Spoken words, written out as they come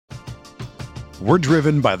We're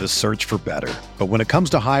driven by the search for better. But when it comes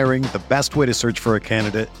to hiring, the best way to search for a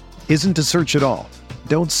candidate isn't to search at all.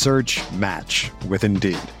 Don't search, match with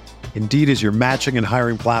Indeed. Indeed is your matching and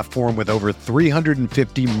hiring platform with over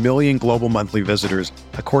 350 million global monthly visitors,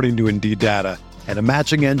 according to Indeed data, and a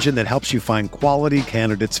matching engine that helps you find quality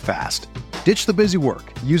candidates fast. Ditch the busy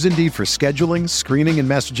work. Use Indeed for scheduling, screening, and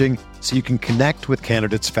messaging so you can connect with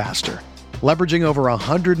candidates faster. Leveraging over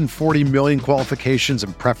 140 million qualifications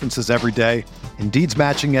and preferences every day, Indeed's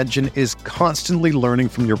matching engine is constantly learning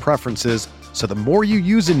from your preferences, so the more you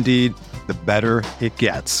use Indeed, the better it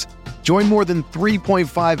gets. Join more than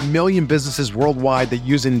 3.5 million businesses worldwide that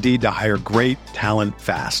use Indeed to hire great talent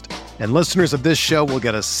fast. And listeners of this show will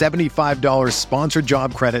get a $75 sponsored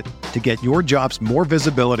job credit to get your jobs more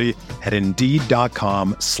visibility at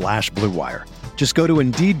Indeed.com/Blue Wire. Just go to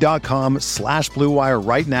Indeed.com/Blue Wire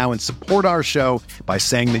right now and support our show by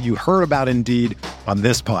saying that you heard about Indeed on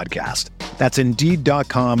this podcast. That's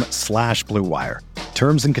Indeed.com/Blue Wire.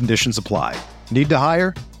 Terms and conditions apply. Need to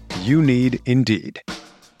hire? You need Indeed.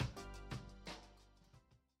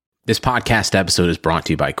 This podcast episode is brought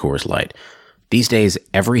to you by Coors Light. These days,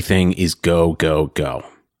 everything is go, go, go.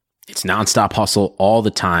 It's nonstop hustle all the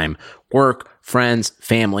time. Work, friends,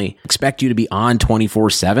 family expect you to be on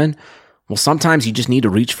 24/7. Well, sometimes you just need to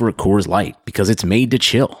reach for a Coors Light because it's made to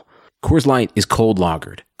chill. Coors Light is cold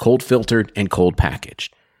lagered, cold filtered, and cold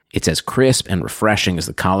packaged. It's as crisp and refreshing as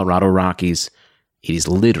the Colorado Rockies. It is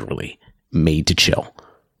literally made to chill.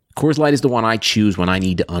 Coors Light is the one I choose when I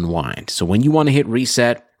need to unwind. So when you want to hit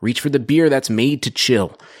reset, reach for the beer that's made to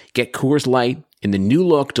chill. Get Coors Light in the new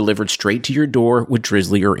look delivered straight to your door with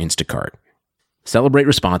Drizzly or Instacart. Celebrate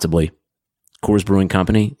responsibly. Coors Brewing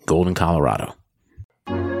Company, Golden, Colorado.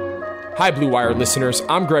 Hi, Blue Wire listeners.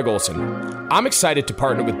 I'm Greg Olson. I'm excited to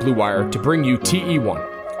partner with Blue Wire to bring you TE1,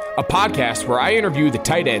 a podcast where I interview the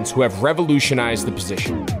tight ends who have revolutionized the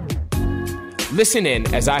position. Listen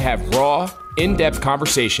in as I have raw, in-depth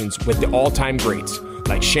conversations with the all-time greats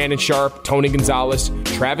like Shannon Sharpe, Tony Gonzalez,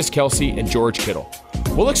 Travis Kelce, and George Kittle.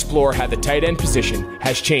 We'll explore how the tight end position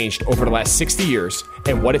has changed over the last 60 years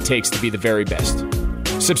and what it takes to be the very best.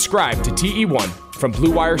 Subscribe to TE1 from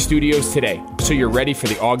Blue Wire Studios today so you're ready for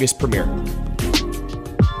the August premiere.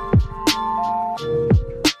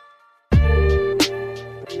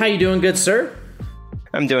 How you doing, good sir?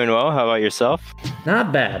 I'm doing well. How about yourself?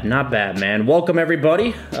 Not bad, man. Welcome,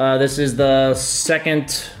 everybody. This is the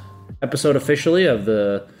second episode officially of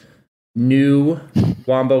the new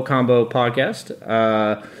Wombo Combo podcast.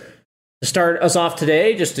 To start us off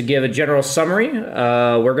today, just to give a general summary,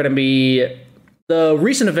 we're going to be the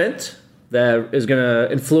recent event that is going to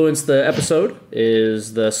influence the episode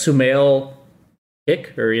is the Sumail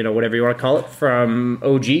kick, or whatever you want to call it, from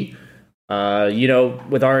OG.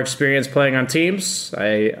 With our experience playing on teams,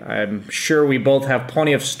 I'm sure we both have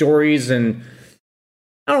plenty of stories, and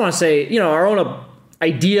I don't want to say, our own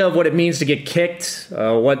idea of what it means to get kicked,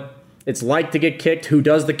 what it's like to get kicked, who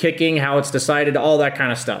does the kicking, how it's decided, all that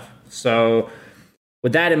kind of stuff. So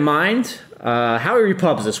with that in mind, how are your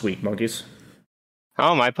pubs this week, monkeys?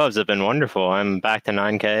 Oh, my pubs have been wonderful. I'm back to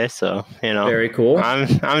 9K, so, Very cool.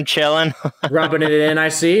 I'm chilling. Rubbing it in, I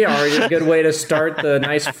see. Already a good way to start the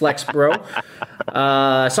nice flex, bro.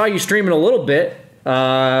 I saw you streaming a little bit. You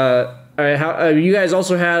guys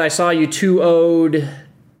also had, I saw you 2-0'd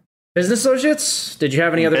Business Associates? Did you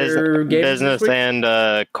have any other games? Business and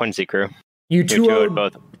Quincy Crew. You 2-0'd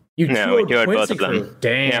both. You we 2-0'd both of them.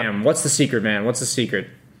 Damn. Yeah. What's the secret, man? What's the secret?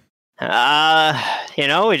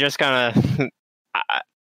 We just kind of...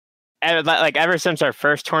 ever since our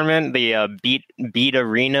first tournament, the Beat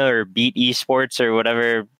Arena or Beat Esports or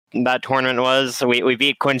whatever that tournament was, we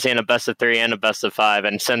beat Quincy in a best of 3 and a best of 5,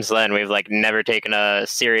 and since then we've never taken a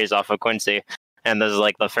series off of Quincy, and this is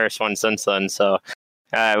the first one since then. So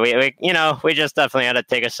we just definitely had to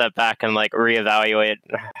take a step back and reevaluate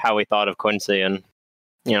how we thought of Quincy, and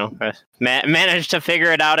managed to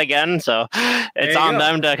figure it out again. So it's on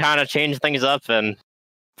them to kind of change things up and.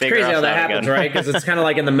 It's crazy how that happens, right? Because it's kind of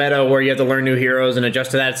like in the meta where you have to learn new heroes and adjust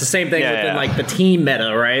to that. It's the same thing within the team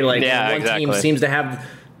meta, right? One team seems to have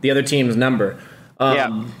the other team's number.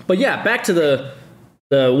 But back to the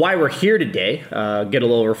why we're here today. Get a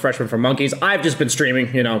little refreshment from monkeys. I've just been streaming,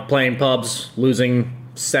 playing pubs, losing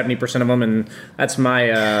 70% of them, and that's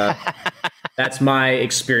my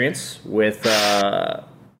experience with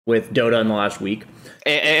Dota in the last week.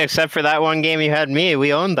 Except for that one game you had me,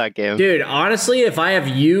 we owned that game. Dude, honestly, if I have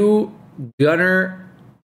you, Gunner,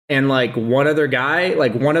 and one other guy,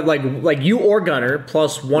 you or Gunner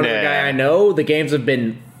plus one other guy I know, the games have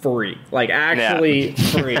been free. Free.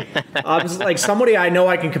 Somebody I know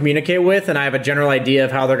I can communicate with, and I have a general idea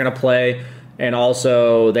of how they're going to play, and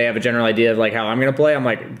also they have a general idea of like how I'm going to play. I'm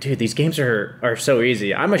like, dude, these games are so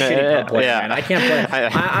easy. I'm a shitty pub player, man. I can't play.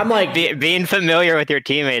 I'm like being familiar with your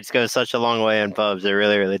teammates goes such a long way in pubs. It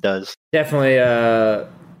really, really does. Definitely.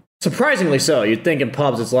 Surprisingly so. You'd think in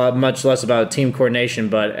pubs it's much less about team coordination,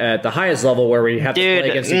 but at the highest level where we have to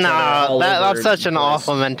play against each other. That's such an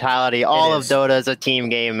awful mentality. All of Dota is a team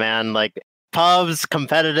game, man. Like pubs,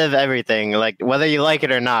 competitive, everything. Like whether you like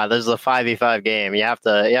it or not, this is a 5v5 game. You have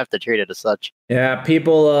to treat it as such. Yeah,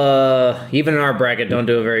 people even in our bracket don't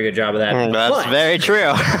do a very good job of that. That's very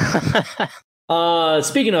true.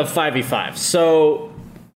 Speaking of 5v5, so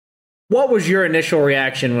what was your initial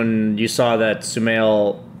reaction when you saw that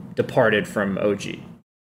Sumail departed from OG?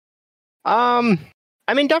 I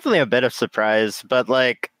mean, definitely a bit of surprise, but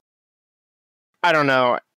like, I don't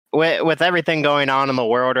know. With everything going on in the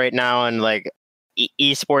world right now, and like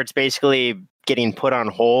esports basically getting put on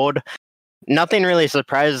hold, nothing really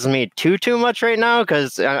surprises me too much right now.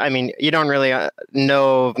 Because I mean, you don't really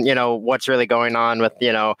know, what's really going on with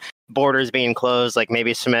borders being closed. Like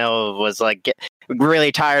maybe Sumail was like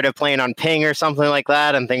really tired of playing on ping or something like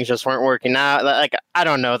that, and things just weren't working out. Like I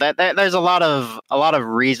don't know. That there's a lot of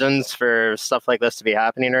reasons for stuff like this to be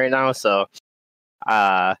happening right now. So,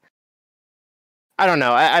 I don't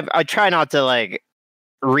know. I try not to like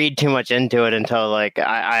read too much into it until like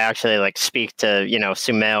I actually like speak to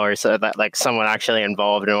Sumail or so that like someone actually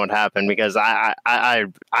involved in what happened, because I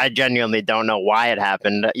genuinely don't know why it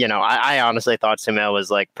happened. I honestly thought Sumail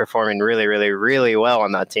was like performing really, really, really well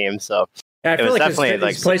on that team. So. Yeah, I feel like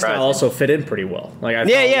his playstyle also fit in pretty well. Like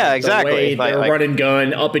exactly. The way run and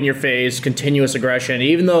gun, up in your face, continuous aggression.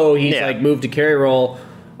 Even though he's like moved to carry role,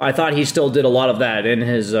 I thought he still did a lot of that in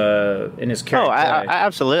his carry. Oh, I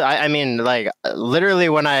absolutely. I mean, like literally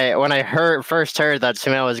when I first heard that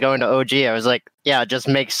Sumail was going to OG, I was like, yeah, it just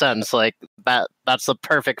makes sense. Like that's the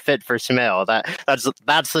perfect fit for Sumail.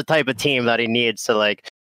 That's the type of team that he needs to like.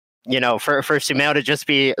 For Sumail to just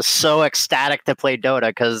be so ecstatic to play Dota,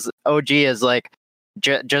 because OG is like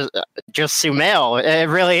just Sumail. It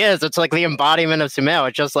really is. It's like the embodiment of Sumail.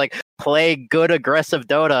 It's just like play good aggressive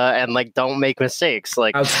Dota and like don't make mistakes.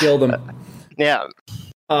 Like outskill them. Yeah.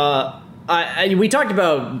 We talked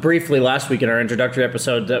about briefly last week in our introductory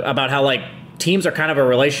episode about how like teams are kind of a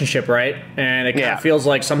relationship, right? And it kind of feels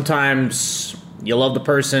like sometimes you love the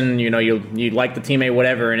person, you like the teammate,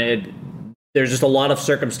 whatever, and there's just a lot of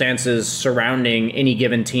circumstances surrounding any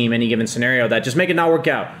given team, any given scenario that just make it not work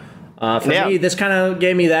out. For me, this kind of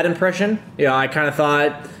gave me that impression. I kind of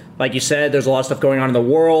thought, like you said, there's a lot of stuff going on in the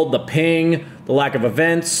world, the ping, the lack of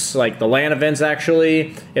events, like the LAN events,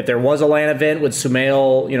 actually. If there was a LAN event, would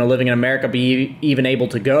Sumail, living in America, be even able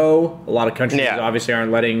to go? A lot of countries obviously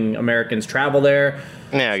aren't letting Americans travel there.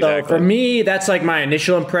 Yeah, exactly. So for me, that's like my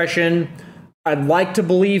initial impression. I'd like to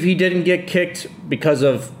believe he didn't get kicked because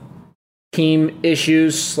of team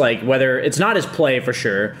issues, like whether it's not his play for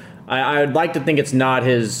sure. I'd like to think it's not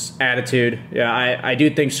his attitude. Yeah, I do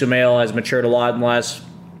think Sumail has matured a lot in the last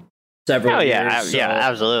several years. Yeah,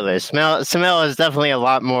 absolutely. Sumail is definitely a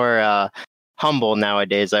lot more humble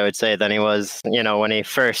nowadays, I would say, than he was, when he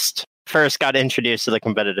first got introduced to the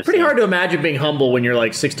competitive Pretty scene. hard to imagine being humble when you're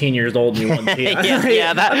like 16 years old and you won TI.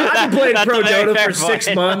 I've been playing Pro Dota for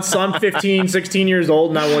 6 months, so I'm 15, 16 years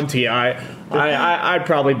old and I won TI. I'd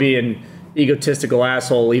probably be an egotistical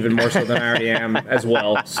asshole even more so than I already am as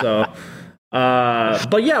well. So,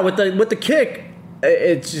 but yeah, with the kick,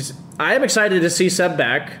 it's just I am excited to see Seb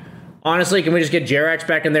back. Honestly, can we just get Jerax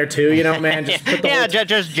back in there too? Man, just put the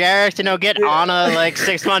just Jerax. Get Ana like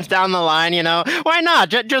 6 months down the line. Why not?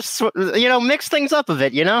 Just mix things up a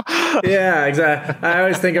bit. Yeah, exactly. I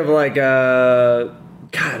always think of like,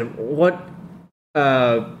 God, what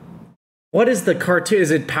is the cartoon?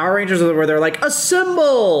 Is it Power Rangers where they're like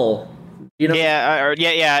assemble? Yeah.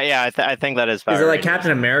 I think that is Power Rangers. Is it like Captain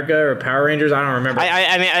America or Power Rangers? I don't remember.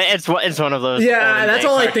 I mean, it's one of those. Yeah, that's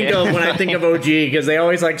all I think of when I think of OG, because they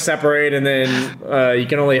always like separate, and then you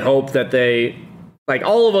can only hope that they. Like,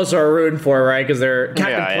 all of us are rooting for, right? Because they're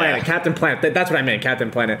Captain Planet. That's what I meant, Captain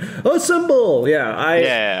Planet. Assemble!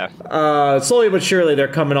 Slowly but surely, they're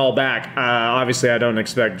coming all back. Obviously, I don't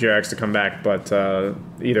expect Jerax to come back, but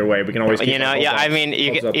either way, we can always keep I mean,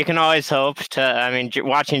 you can always hope to. I mean,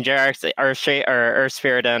 watching Jerax, Earth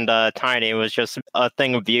Spirit, and Tiny was just a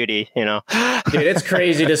thing of beauty, Dude, it's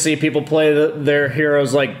crazy to see people play their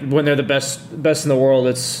heroes, like, when they're the best in the world.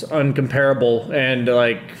 It's uncomparable. And,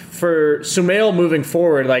 like, for Sumail moving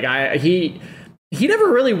forward, like he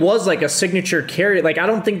never really was like a signature carry. Like I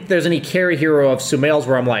don't think there's any carry hero of Sumail's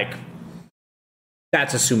where I'm like,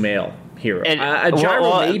 that's a Sumail hero. A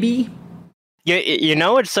Gyro maybe.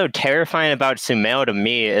 What's so terrifying about Sumail to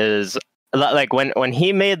me is like when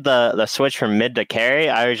he made the switch from mid to carry,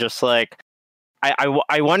 I was just like,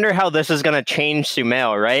 I wonder how this is going to change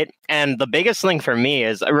Sumail, right? And the biggest thing for me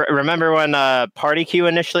is, remember when Party Queue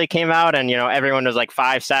initially came out, and everyone was like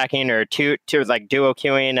 5 stacking or two like duo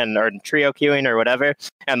queuing or trio queuing or whatever,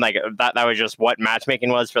 and like that was just what matchmaking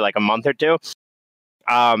was for like a month or two.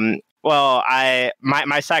 Well,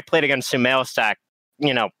 my stack played against Sumail stack,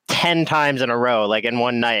 10 times in a row, like in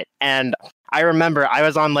one night, and I remember I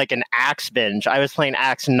was on like an Axe binge. I was playing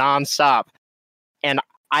Axe nonstop, and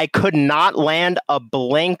I could not land a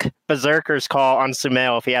blink Berserker's Call on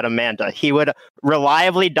Sumail if he had a Manta. He would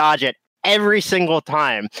reliably dodge it every single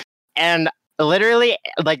time. And literally,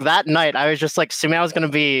 like that night, I was just like, Sumail's gonna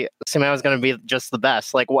be just the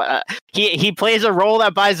best. Like, what? He plays a role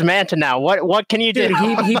that buys Manta now. What can you do?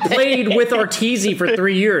 Dude, he played with Arteezy for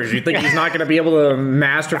 3 years. You think he's not going to be able to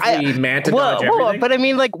masterfully Manta dodge everything? But I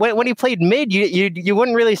mean, like when he played mid, you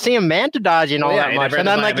wouldn't really see him Manta dodging all that much. And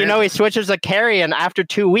then like he switches a carry, and after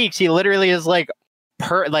 2 weeks, he literally is like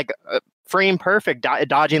frame perfect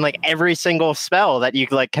dodging like every single spell that you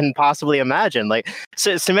like can possibly imagine. Like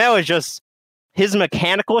Sumail is just. His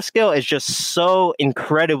mechanical skill is just so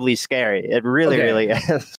incredibly scary. It really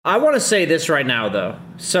is. I want to say this right now, though.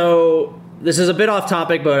 So this is a bit off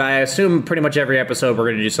topic, but I assume pretty much every episode we're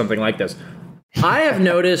going to do something like this. I have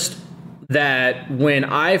noticed that when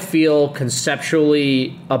I feel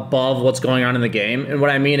conceptually above what's going on in the game, and what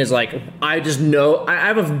I mean is like, I just know, I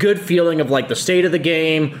have a good feeling of like the state of the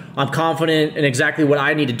game. I'm confident in exactly what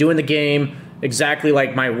I need to do in the game. Exactly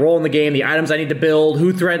like my role in the game, the items I need to build,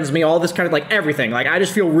 who threatens me, all this kind of like everything. Like I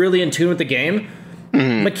just feel really in tune with the game.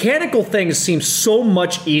 Mm-hmm. Mechanical things seem so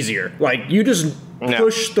much easier. Like you just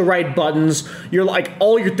push the right buttons. You're like,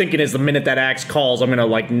 all you're thinking is the minute that Axe calls, I'm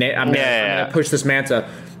gonna push this Manta.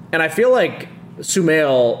 And I feel like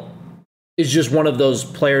Sumail is just one of those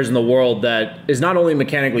players in the world that is not only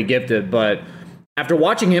mechanically gifted, but after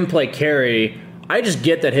watching him play carry, I just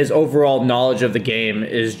get that his overall knowledge of the game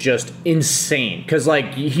is just insane. Because,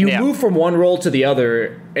 like, you move from one role to the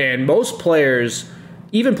other, and most players,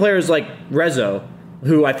 even players like Rezo,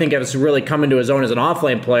 who I think has really come into his own as an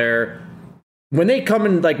offlane player, when they come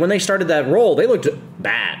in, like, when they started that role, they looked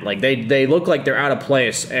bad. Like, they look like they're out of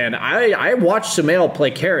place. And I watched Sumail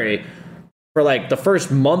play carry for, like, the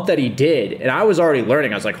first month that he did, and I was already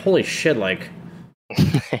learning. I was like, holy shit, like...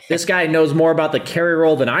 this guy knows more about the carry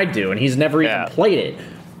role than I do, and he's never even played it.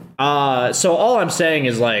 So all I'm saying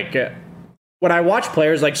is, like, when I watch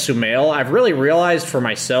players like Sumail, I've really realized for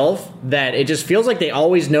myself that it just feels like they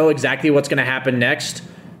always know exactly what's going to happen next,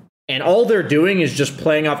 and all they're doing is just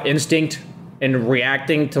playing off instinct and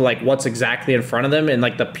reacting to, like, what's exactly in front of them in,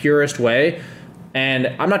 like, the purest way. And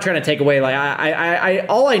I'm not trying to take away, like, I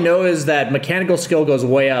all I know is that mechanical skill goes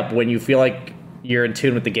way up when you feel like you're in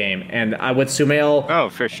tune with the game. And with Sumail, oh,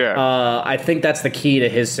 for sure, I think that's the key to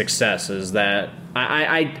his success. Is that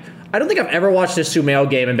I don't think I've ever watched a Sumail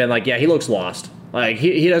game and been like, yeah, he looks lost. Like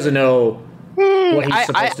he doesn't know what he's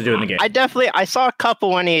supposed to do in the game. I saw a couple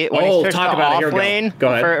when he switched to off lane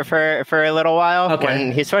for a little while. Okay.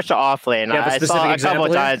 When he switched to off lane, I saw a couple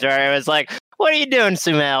times where it was like, what are you doing,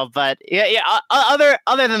 Sumail? But other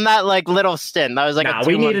than that, like little stint, that was like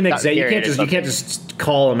we need an example. You can't just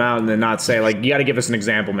call him out and then not say, like, you got to give us an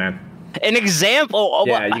example, man. An example?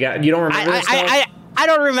 Yeah, you don't remember this stuff? I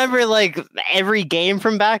don't remember like every game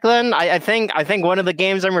from back then. I think one of the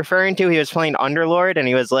games I'm referring to, he was playing Underlord, and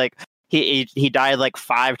he was like he died like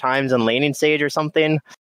 5 times in laning stage or something.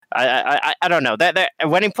 I don't know that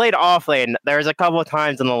when he played off lane, there was a couple of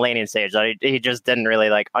times in the laning stage that he just didn't really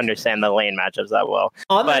like understand the lane matchups that well.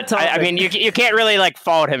 I mean, you can't really like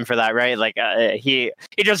fault him for that, right? Like he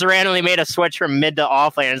just randomly made a switch from mid to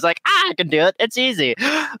off lane. It's like, I can do it. It's easy.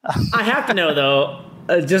 I have to know though.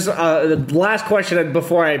 The last question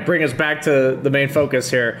before I bring us back to the main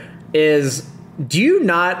focus here is: do you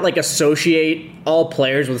not like associate all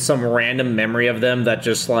players with some random memory of them that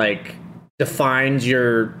just like defines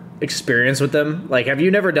your experience with them? Like, have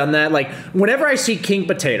you never done that? Like, whenever I see King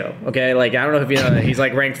Potato, okay, like, I don't know if you know that, he's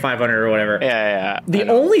like ranked 500 or whatever. Yeah. The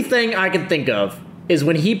only thing I can think of is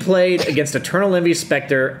when he played against Eternal Envy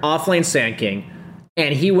Spectre, offlane Sand King,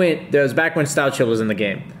 and he went, that was back when Stout Shield was in the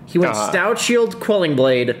game. He went Stout Shield, Quelling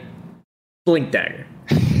Blade, Blink Dagger.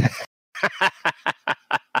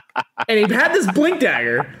 And he had this Blink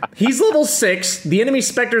Dagger. He's level 6. The enemy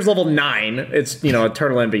Spectre's level 9. It's,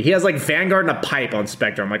 Eternal Envy. He has, like, Vanguard and a pipe on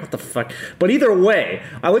Spectre. I'm like, what the fuck? But either way,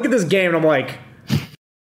 I look at this game and I'm like,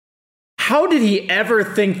 how did he ever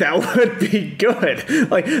think that would be good?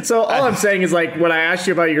 Like, so all I'm saying is, like, when I asked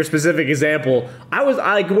you about your specific example, I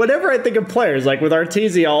like, whenever I think of players, like with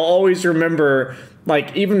Arteezy, I'll always remember,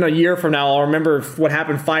 like, even a year from now, I'll remember what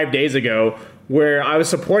happened 5 days ago where I was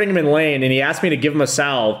supporting him in lane and he asked me to give him a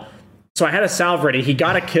salve. So I had a salve ready. He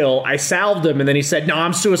got a kill. I salved him, and then he said, "No,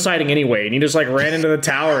 I'm suiciding anyway." And he just like ran into the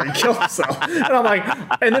tower and killed himself. And I'm like,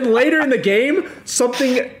 and then later in the game,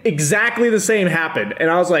 something exactly the same happened,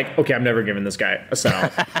 and I was like, "Okay, I'm never giving this guy a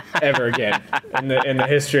salve ever again in the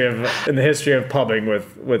history of pubbing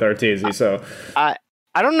with Arteezy." So I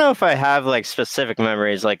don't know if I have like specific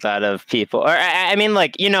memories like that of people, or I mean,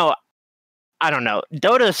 like, you know. I don't know.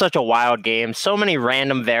 Dota is such a wild game. So many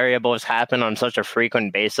random variables happen on such a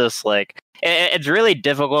frequent basis. Like, it's really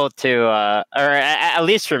difficult to, or at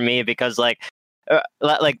least for me, because like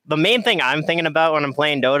the main thing I'm thinking about when I'm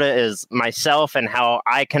playing Dota is myself and how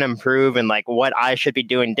I can improve and like what I should be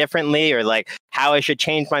doing differently, or like how I should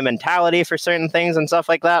change my mentality for certain things and stuff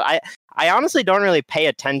like that. I honestly don't really pay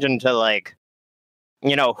attention to like,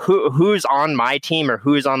 you know, who's on my team or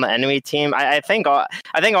who's on the enemy team. I think all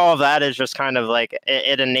of that is just kind of like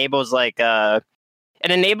it enables like it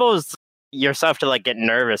enables yourself to like get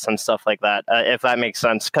nervous and stuff like that, if that makes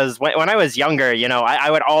sense. Because when I was younger, you know, I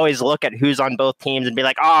would always look at who's on both teams and be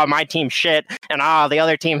like, oh, my team's shit, and the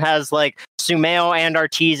other team has like Sumail and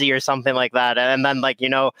Arteezy or something like that. And then, like, you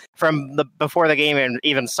know, from before the game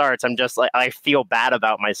even starts, I'm just like, I feel bad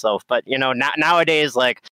about myself. But you know, nowadays,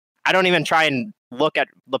 like, I don't even try and look at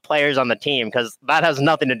the players on the team, because that has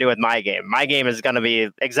nothing to do with my game. My game is going to be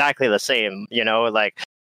exactly the same, you know, like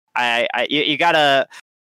you gotta,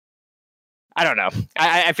 I don't know.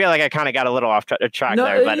 I feel like I kind of got a little off track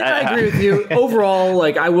there, but I agree with you. Overall,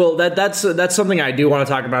 like, I will, that's something I do want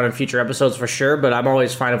to talk about in future episodes for sure, but I'm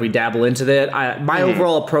always fine if we dabble into that. My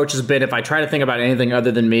overall approach has been, if I try to think about anything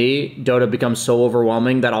other than me, Dota becomes so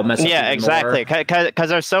overwhelming that I'll mess up. Yeah, exactly. Because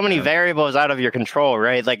there's so many variables out of your control,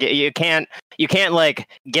 right? Like, you can't like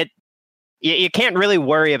get, you can't really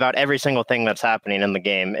worry about every single thing that's happening in the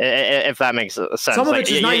game, if that makes sense. Some of it's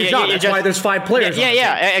just not your job. That's why there's 5 players.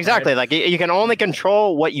 Yeah, exactly. Right? Like, you can only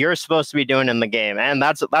control what you're supposed to be doing in the game, and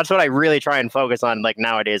that's what I really try and focus on. Like,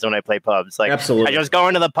 nowadays when I play pubs, like, absolutely, I just go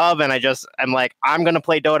into the pub and I'm like, I'm gonna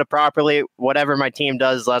play Dota properly. Whatever my team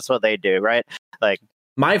does, that's what they do, right? Like,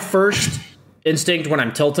 my first instinct when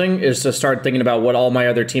I'm tilting is to start thinking about what all my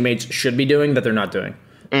other teammates should be doing that they're not doing.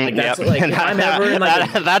 Like, that's, like, if I'm ever in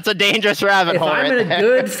like that's a dangerous rabbit hole. If I'm in a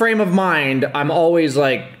good frame of mind, I'm always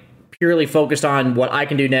like purely focused on what I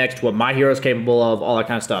can do next, what my hero's capable of, all that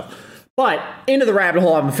kind of stuff. But into the rabbit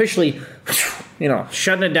hole, I'm officially, you know,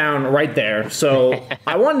 shutting it down right there. So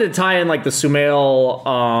I wanted to tie in like the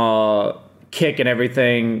Sumail kick and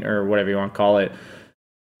everything, or whatever you want to call it.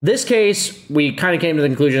 This case, we kind of came to the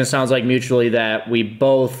conclusion, it sounds like mutually, that we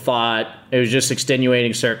both thought it was just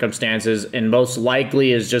extenuating circumstances, and most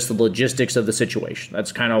likely is just the logistics of the situation.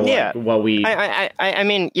 That's kind of what we... I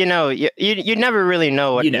mean, you know, you never really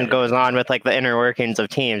know what goes on with like the inner workings of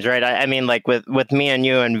teams, right? I mean, like with me and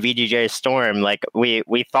you and VGJ Storm, like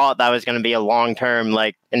we thought that was going to be a long-term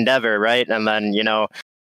like endeavor, right? And then, you know,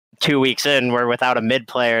 2 weeks in, we're without a mid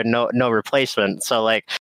player, no replacement. So like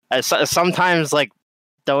sometimes like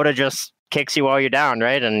Dota just kicks you while you're down,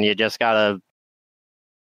 right? And you just gotta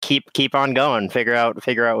keep on going, figure out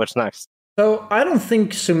what's next. So I don't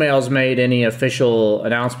think Sumail's made any official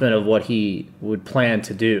announcement of what he would plan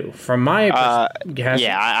to do. From my perspective,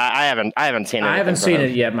 I haven't seen it. I haven't seen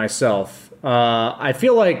it yet myself. I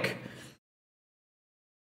feel like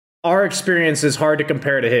our experience is hard to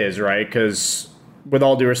compare to his, right? Because with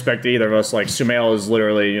all due respect to either of us, like, Sumail is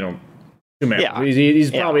literally, you know, Sumail. Yeah.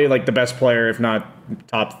 He's probably like the best player, if not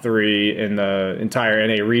top 3 in the entire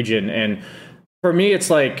NA region. And for me, it's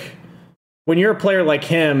like, when you're a player like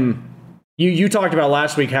him, you talked about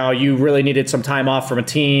last week how you really needed some time off from a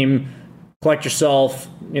team, collect yourself,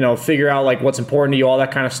 you know, figure out like what's important to you, all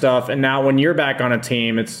that kind of stuff. And now when you're back on a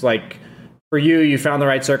team, it's like, for you found the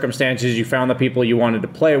right circumstances, you found the people you wanted to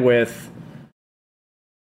play with.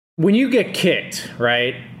 When you get kicked,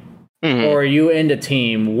 right, or you end a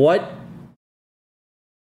team, what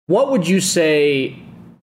would you say?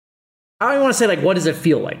 I don't even want to say like, what does it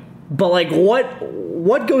feel like? But like,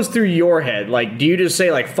 what goes through your head? Like, do you just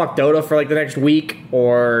say like, fuck Dota for like the next week?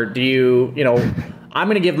 Or do you know, I'm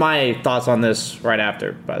going to give my thoughts on this right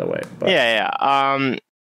after, by the way. But. Yeah.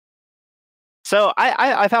 So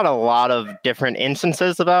I've had a lot of different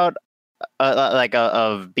instances about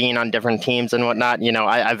of being on different teams and whatnot. You know,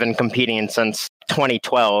 I've been competing since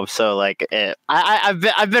 2012, so like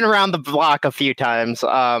I've been around the block a few times.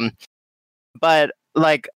 But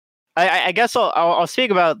like I guess I'll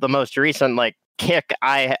speak about the most recent like kick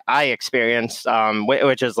I experienced,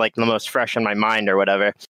 which is like the most fresh in my mind or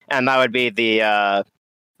whatever, and that would be the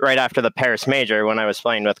right after the Paris Major when I was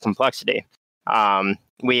playing with Complexity.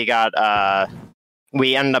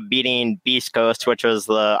 We ended up beating Beast Coast, which was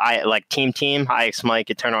the team IX Mike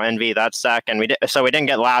Eternal Envy that stack, and we didn't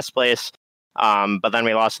get last place, but then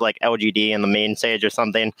we lost like LGD in the main stage or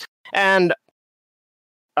something, and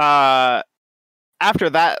after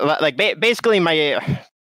that, like basically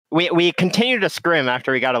we continued to scrim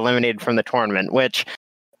after we got eliminated from the tournament, which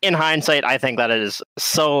in hindsight I think that is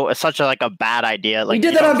such a bad idea. Like, we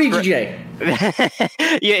did that on VGJ.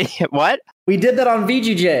 What? We did that on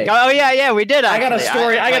VGJ. Oh yeah, we did.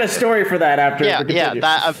 Actually. I got a story for that after. Yeah.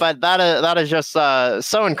 That is just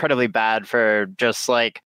so incredibly bad for just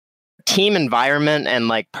like team environment and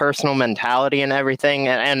like personal mentality and everything.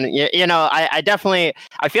 And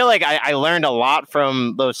I feel like I learned a lot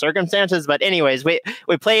from those circumstances. But anyways, we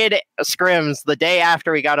played scrims the day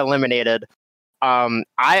after we got eliminated.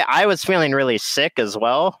 I was feeling really sick as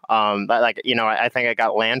well. I think I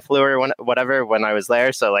got land flu or whatever when I was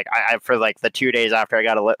there. So like I for like the 2 days after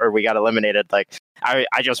we got eliminated, like I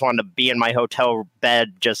just wanted to be in my hotel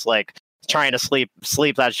bed, just like trying to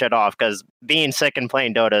sleep that shit off, because being sick and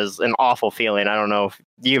playing Dota is an awful feeling. I don't know if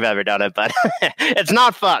you've ever done it, but it's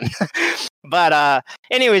not fun. But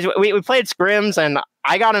anyways, we played scrims, and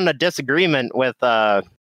I got in a disagreement with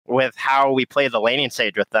how we play the laning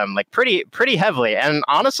stage with them, like pretty heavily. And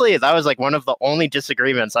honestly, that was like one of the only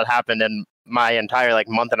disagreements that happened in my entire like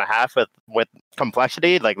month and a half with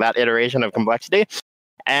Complexity, like that iteration of Complexity.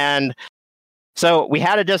 And so we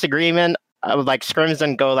had a disagreement. Like scrims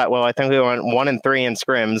didn't go that well. I think we went 1-3 in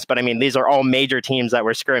scrims, but I mean, these are all major teams that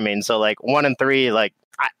were scrimming. So like 1-3, like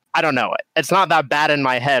I don't know. It's not that bad in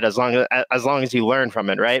my head as long as you learn from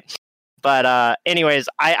it, right? But anyways,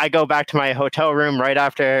 I go back to my hotel room right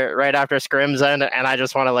after scrims end, and I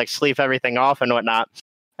just want to like sleep everything off and whatnot.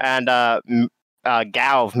 And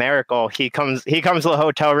Galv Miracle, he comes to the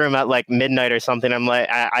hotel room at like midnight or something. I'm like,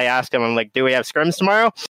 I asked him, I'm like, do we have scrims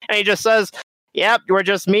tomorrow? And he just says, yep, we're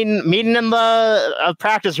just meeting in the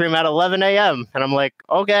practice room at 11 a.m. And I'm like,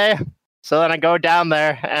 okay. So then I go down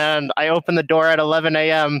there and I open the door at 11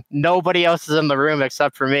 a.m. Nobody else is in the room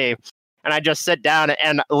except for me. And I just sit down,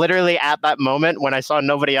 and literally at that moment when I saw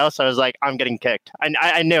nobody else, I was like, I'm getting kicked.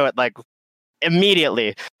 I knew it like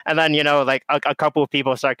immediately. And then, like a couple of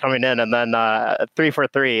people start coming in, and then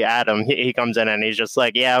 343 Adam, he comes in and he's just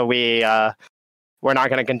like, yeah, we're not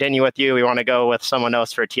going to continue with you. We want to go with someone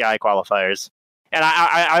else for TI qualifiers. And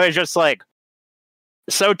I was just like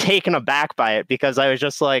so taken aback by it, because I was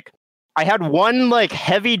just like, I had one like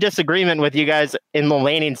heavy disagreement with you guys in the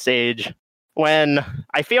laning stage when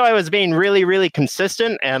I feel I was being really, really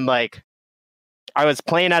consistent and like I was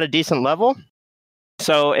playing at a decent level.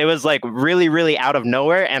 So it was like really, really out of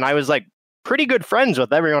nowhere. And I was like pretty good friends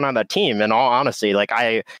with everyone on that team. In all honesty, like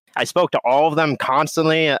I spoke to all of them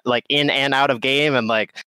constantly, like in and out of game. And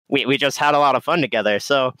like, we just had a lot of fun together.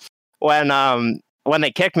 So when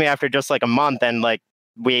they kicked me after just like a month, and like,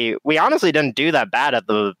 we honestly didn't do that bad at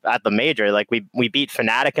the major. Like we beat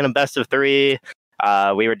Fnatic in a best of 3.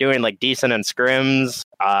 We were doing like decent in scrims,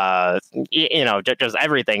 just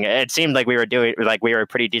everything. It seemed like we were a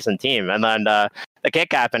pretty decent team. And then the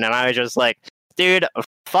kick happened, and I was just like, dude,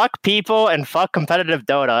 fuck people and fuck competitive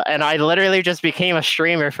Dota. And I literally just became a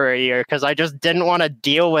streamer for a year because I just didn't want to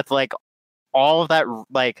deal with like all of that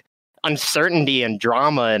like uncertainty and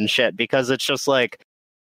drama and shit, because it's just like,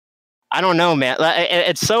 I don't know, man.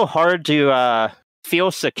 It's so hard to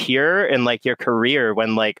feel secure in like your career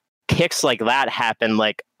when like kicks like that happen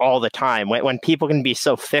like all the time, when people can be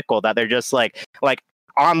so fickle that they're just like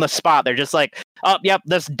on the spot, they're just like, oh yep,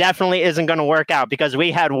 this definitely isn't going to work out because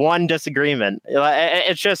we had one disagreement. It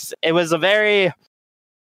was just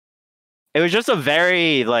a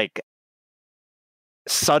very like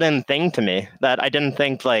sudden thing to me that I didn't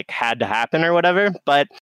think like had to happen or whatever. But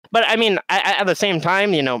I mean, at the same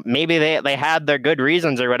time, maybe they had their good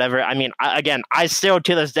reasons or whatever. I mean, I still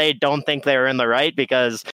to this day don't think they were in the right,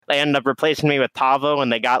 because they ended up replacing me with Tavo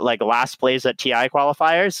and they got like last place at TI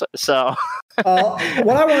qualifiers. So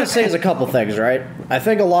what I want to say is a couple things, right? I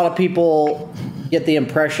think a lot of people get the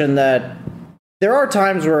impression that there are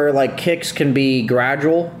times where like kicks can be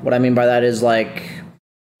gradual. What I mean by that is like,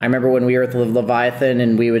 I remember when we were at the Leviathan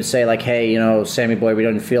and we would say like, hey, Sammy boy, we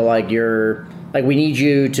don't feel like you're like, we need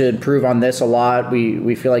you to improve on this a lot.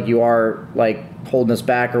 We feel like you are like holding us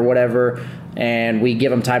back or whatever. And we give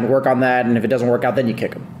them time to work on that. And if it doesn't work out, then you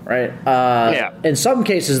kick them, right? Yeah. In some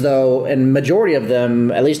cases, though, and majority of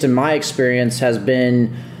them, at least in my experience, has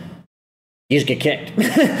been you just get kicked.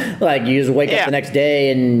 Like you just wake up the next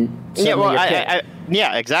day and suddenly you're kicked.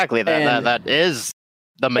 Yeah, exactly. That is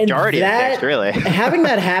the majority of the case, really. Having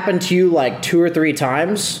that happen to you like 2 or 3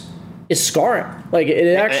 times is scarring. Like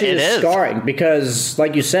it actually is scarring because,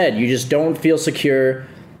 like you said, you just don't feel secure.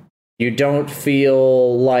 You don't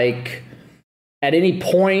feel like at any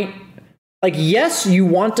point, like, yes, you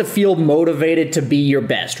want to feel motivated to be your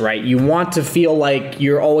best, right? You want to feel like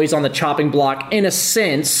you're always on the chopping block in a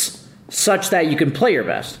sense such that you can play your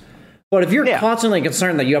best. But if you're constantly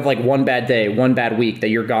concerned that you have like one bad day, one bad week, that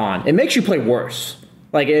you're gone, it makes you play worse.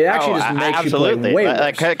 Like it actually just makes you play way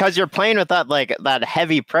worse. Because you're playing with that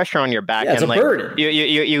heavy pressure on your back, it's and a burden.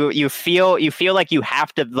 You feel like you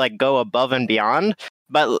have to like go above and beyond.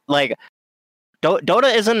 But like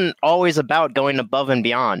Dota isn't always about going above and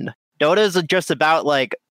beyond. Dota is just about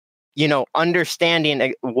like,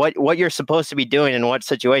 understanding what you're supposed to be doing in what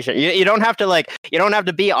situation. You don't have to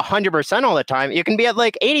be 100% all the time. You can be at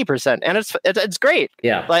like 80%, and it's great.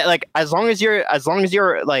 Yeah. Like as long as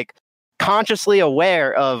you're like consciously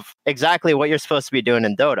aware of exactly what you're supposed to be doing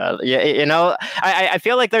in Dota. I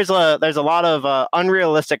feel like there's a lot of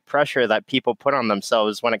unrealistic pressure that people put on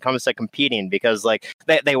themselves when it comes to competing, because like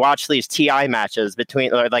they watch these TI matches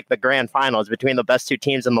like the grand finals between the best 2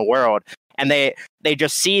 teams in the world, and they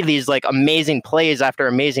just see these like amazing plays after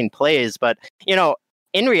amazing plays. But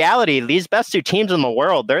in reality, these best 2 teams in the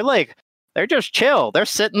world, they're just chill. They're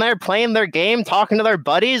sitting there playing their game, talking to their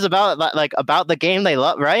buddies about the game they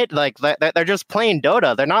love, right? Like they're just playing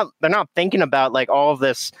Dota. They're not thinking about like all of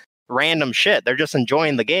this random shit. They're just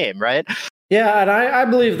enjoying the game, right? Yeah, and I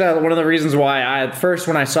believe that one of the reasons why at first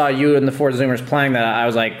when I saw you and the 4 Zoomers playing that, I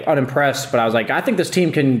was like unimpressed, but I was like, I think this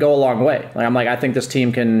team can go a long way. Like I think this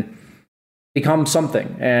team can become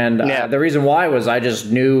something. And the reason why was I just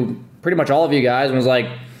knew pretty much all of you guys and was like,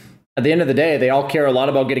 at the end of the day, they all care a lot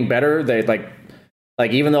about getting better. They like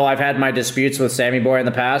even though I've had my disputes with Sammy Boy in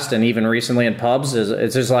the past and even recently in pubs,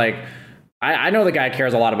 it's just like I know the guy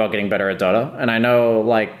cares a lot about getting better at Dota, and I know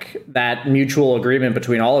like that mutual agreement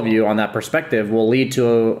between all of you on that perspective will lead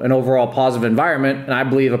to an overall positive environment. And I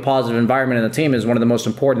believe a positive environment in the team is one of the most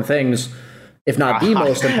important things, if not the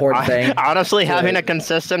most important thing. Honestly, having a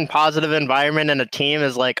consistent positive environment in a team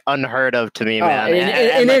is like unheard of to me, man.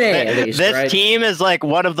 This team is like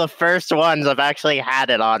one of the first ones I've actually had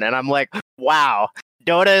it on, and I'm like, wow,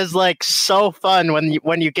 Dota is like so fun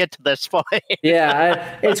when you get to this point.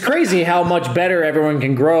 Yeah, it's crazy how much better everyone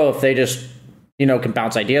can grow if they just can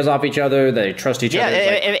bounce ideas off each other. They trust each other.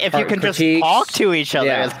 If you can critiques. Just talk to each other.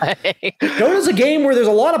 Yeah. Dota's a game where there's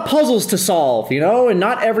a lot of puzzles to solve, and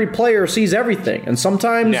not every player sees everything. And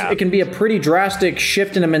sometimes it can be a pretty drastic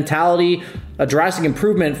shift in a mentality, a drastic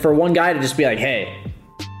improvement for one guy to just be like, hey,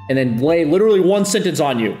 and then lay literally one sentence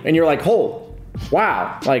on you. And you're like, oh,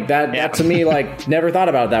 wow. Like that to me, like never thought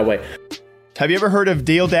about it that way. Have you ever heard of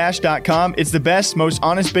DealDash.com? It's the best, most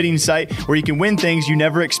honest bidding site where you can win things you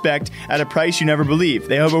never expect at a price you never believe.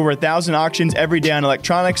 They have over 1,000 auctions every day on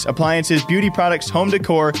electronics, appliances, beauty products, home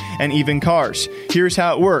decor, and even cars. Here's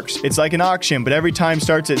how it works. It's like an auction, but every time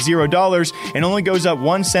starts at $0 and only goes up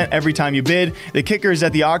 1 cent every time you bid. The kicker is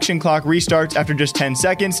that the auction clock restarts after just 10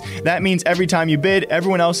 seconds. That means every time you bid,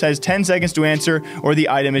 everyone else has 10 seconds to answer or the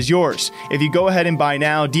item is yours. If you go ahead and buy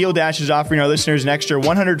now, DealDash is offering our listeners an extra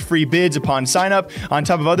 100 free bids upon sign up. On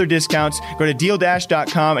top of other discounts, go to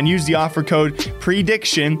DealDash.com and use the offer code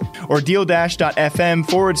PREDICTION or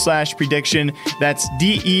DealDash.fm/prediction. That's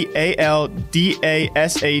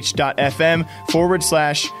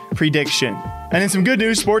DealDash.fm/prediction. And in some good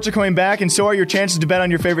news, sports are coming back, and so are your chances to bet on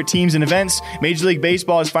your favorite teams and events. Major League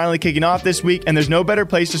Baseball is finally kicking off this week, and there's no better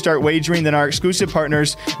place to start wagering than our exclusive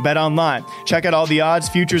partners, BetOnline. Check out all the odds,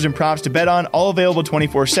 futures, and props to bet on, all available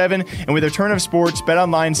 24/7. And with the return of sports,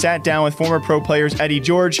 BetOnline sat down with former pro players Eddie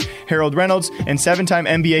George, Harold Reynolds, and 7-time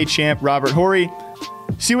NBA champ Robert Horry.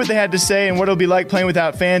 See what they had to say and what it'll be like playing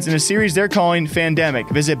without fans in a series they're calling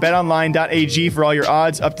Fandemic. Visit betonline.ag for all your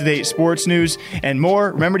odds, up-to-date sports news, and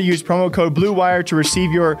more. Remember to use promo code BlueWire to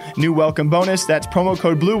receive your new welcome bonus. That's promo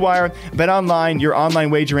code BlueWire. BetOnline, your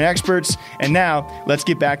online wagering experts. And now, let's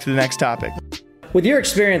get back to the next topic. With your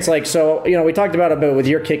experience, we talked about it a bit with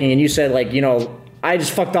your kicking, and you said, I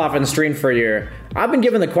just fucked off in the stream for a year. I've been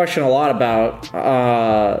given the question a lot about...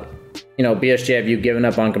 BSJ, have you given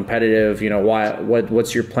up on competitive?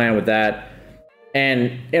 What's your plan with that?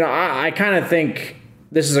 And, I kind of think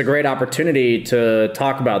this is a great opportunity to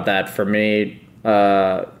talk about that for me,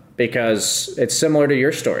 because it's similar to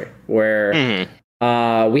your story where we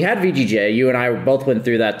had VGJ. You and I both went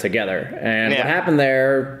through that together. And what happened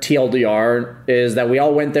there, TLDR, is that we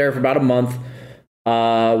all went there for about a month.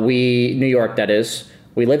 New York, that is.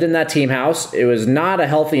 we lived in that team house. It was not a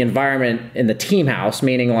healthy environment in the team house,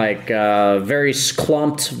 meaning like very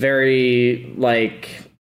clumped, very like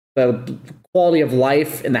the quality of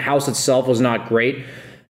life in the house itself was not great.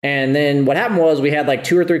 And then what happened was we had like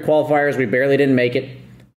 2 or 3 qualifiers. We barely didn't make it.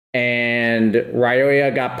 And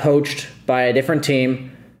Ryoya got poached by a different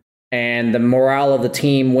team. And the morale of the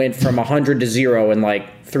team went from 100 to 0 in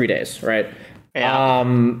like 3 days, right? Yeah.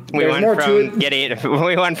 We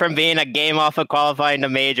went from being a game off of qualifying to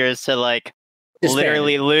majors to like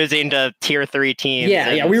literally losing to tier 3 teams.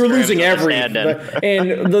 Yeah, we were losing everything.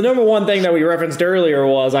 And the number one thing that we referenced earlier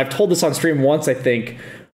was, I've told this on stream once, I think,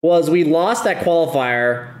 was we lost that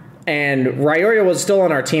qualifier, and Ryoya was still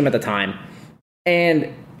on our team at the time.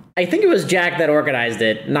 And I think it was Jack that organized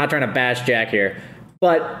it, not trying to bash Jack here.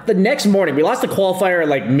 But the next morning, we lost the qualifier at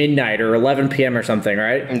like midnight or 11 p.m. or something,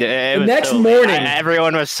 right? The next morning,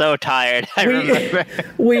 everyone was so tired. I remember.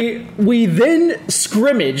 We then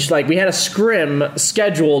scrimmaged, like we had a scrim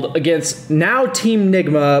scheduled against now Team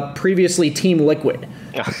Nigma, previously Team Liquid.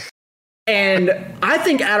 And I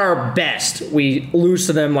think at our best, we lose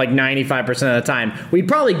to them like 95% of the time. We'd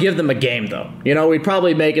probably give them a game, though. You know, we'd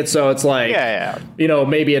probably make it so it's like, you know,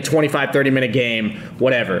 maybe a 25, 30-minute game,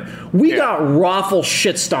 whatever. We got raffle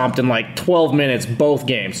shit stomped in like 12 minutes, both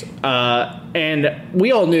games. And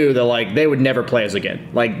we all knew that, like, they would never play us again.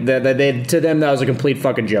 Like, to them, that was a complete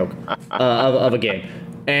fucking joke of a game.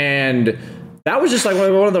 And that was just like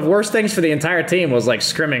one of the worst things for the entire team, was like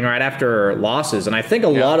scrimming right after losses. And I think a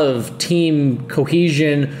lot of team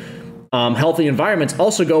cohesion, healthy environments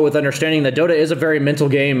also go with understanding that Dota is a very mental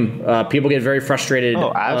game. People get very frustrated.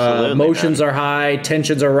 Oh, absolutely. Emotions are high,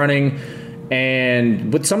 tensions are running.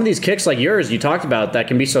 And with some of these kicks like yours you talked about that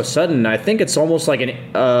can be so sudden, I think it's almost like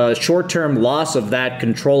a short-term loss of that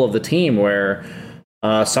control of the team, where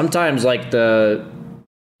sometimes like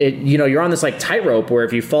you're on this like tightrope where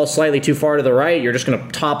if you fall slightly too far to the right, you're just going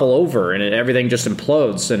to topple over and everything just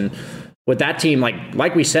implodes. And with that team,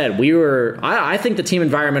 like we said, I think the team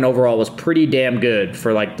environment overall was pretty damn good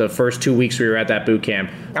for like the first 2 weeks we were at that boot camp.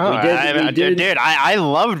 Dude, I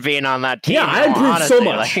loved being on that team. Yeah, I improved so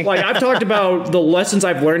much. Like I've talked about the lessons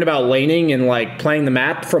I've learned about laning and like playing the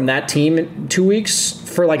map from that team in 2 weeks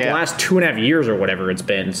for like the last 2.5 years or whatever it's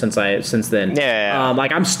been since then.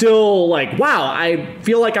 Like I'm still like, wow, I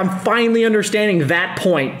feel like I'm finally understanding that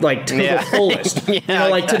point like to the fullest.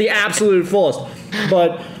 To the absolute fullest.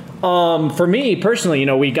 But for me personally,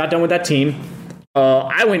 we got done with that team.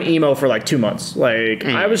 I went emo for like 2 months. Like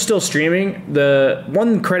I was still streaming. The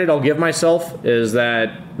one credit I'll give myself is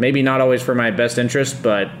that maybe not always for my best interest,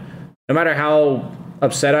 but no matter how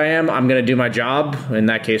upset I am, I'm going to do my job. In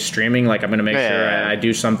that case, streaming. Like I'm going to make sure I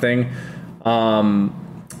do something.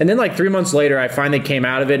 And then like 3 months later, I finally came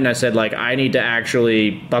out of it and I said like, I need to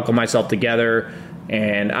actually buckle myself together.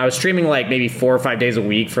 And I was streaming like maybe 4 or 5 days a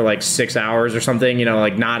week for like 6 hours or something,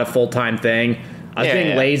 like not a full-time thing. I was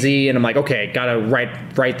being lazy and I'm like, okay, gotta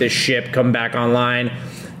right this ship, come back online.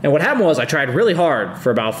 And what happened was I tried really hard for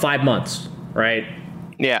about 5 months, right?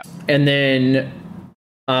 Yeah. And then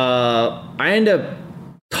I ended up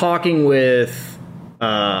talking with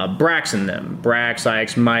Brax and them. Brax,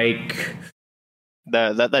 Ix, Mike.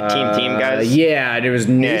 The team guys? Yeah, it was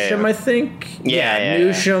Nusham, I think.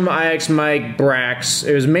 Nusham, Ix, Mike, Brax.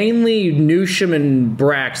 It was mainly Nusham and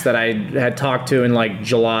Brax that I had talked to in like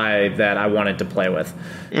July that I wanted to play with.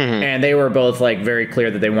 And they were both like very clear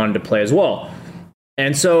that they wanted to play as well.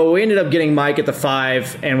 And so we ended up getting Mike at the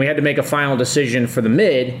 5, and we had to make a final decision for the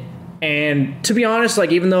mid. And to be honest,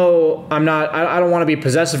 like even though I don't want to be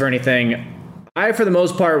possessive or anything, I, for the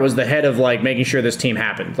most part, was the head of like making sure this team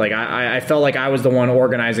happened. Like I felt like I was the one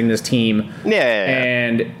organizing this team.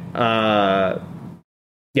 And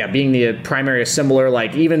being the primary assembler.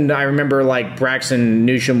 Like even I remember like Braxton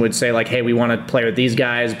Nusham would say like, "Hey, we want to play with these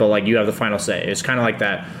guys, but like you have the final say." It's kind of like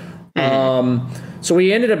that. So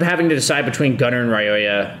we ended up having to decide between Gunnar and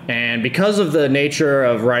Ryoya, and because of the nature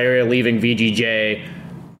of Ryoya leaving VGJ.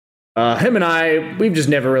 Him and we've just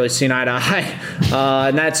never really seen eye to eye.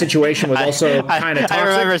 And that situation was also kind of toxic. I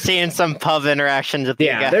remember seeing some pub interactions with you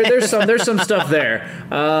guys. there's some stuff there.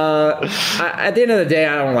 At the end of the day,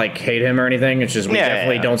 I don't like hate him or anything. It's just we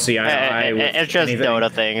definitely don't see eye to eye with It's just anything. Dota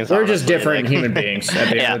things. We're just different human beings at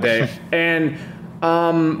the end of the day.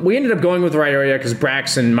 And we ended up going with Ryoya because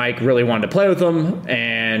Brax and Mike really wanted to play with him,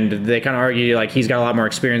 and they kind of argued like he's got a lot more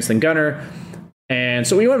experience than Gunnar, and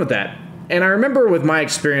so we went with that. And I remember with my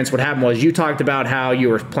experience, what happened was you talked about how you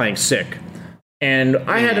were playing sick. And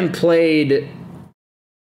I hadn't played...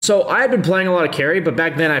 So I had been playing a lot of carry, but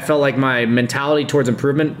back then I felt like my mentality towards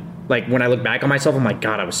improvement Like when I look back on myself, I'm like,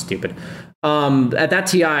 God, I was stupid. At that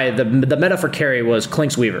TI, the meta for carry was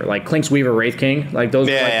Clinkz Weaver, like Clinkz Weaver, Wraith King, like those.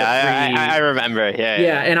 I remember.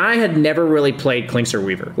 Yeah, and I had never really played Clinkz or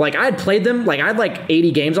Weaver. Like I had played them, like I had like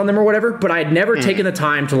 80 games on them or whatever, but I had never taken the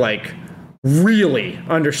time to like really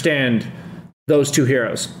understand those two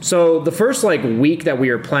heroes. So the first like week that we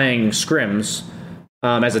were playing scrims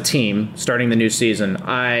as a team, starting the new season,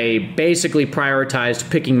 I basically prioritized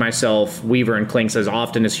picking myself Weaver and Clinkz as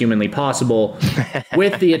often as humanly possible,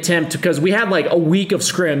 with the attempt, because we had like a week of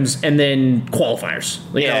scrims and then qualifiers.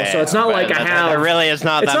 You know? So it's not like I have. It really is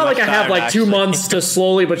not. It's not like I have like 2 months to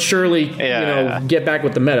slowly but surely, get back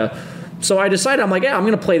with the meta. So I decided, I'm like, I'm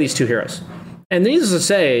going to play these two heroes. And needless to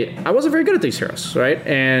say, I wasn't very good at these heroes, right?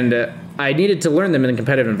 And I needed to learn them in a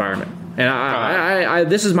competitive environment. And I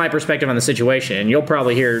this is my perspective on the situation. And you'll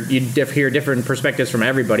probably hear different perspectives from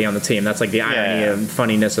everybody on the team. That's like the irony and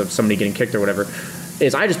funniness of somebody getting kicked or whatever.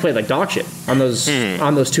 Is I just played like dog shit on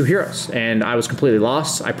those two heroes, and I was completely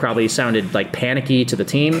lost. I probably sounded like panicky to the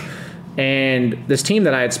team. And this team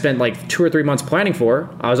that I had spent like 2 or 3 months planning for,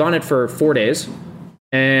 I was on it for 4 days,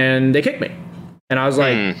 and they kicked me. And I was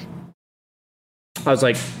like,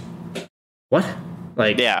 what?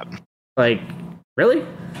 Like, really?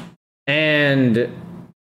 And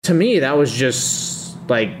to me, that was just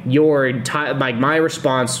like my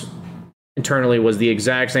response internally was the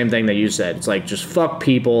exact same thing that you said. It's like, just fuck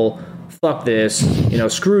people, fuck this,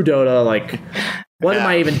 screw Dota. Like, what am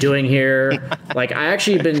I even doing here? Like, I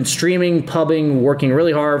actually been streaming, pubbing, working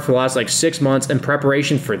really hard for the last like 6 months in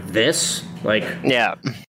preparation for this. Like,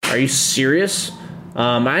 are you serious?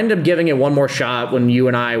 I ended up giving it one more shot when you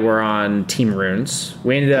and I were on Team Runes.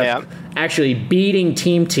 We ended up actually beating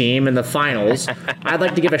Team in the finals. I'd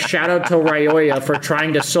like to give a shout out to Ryoya for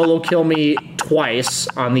trying to solo kill me twice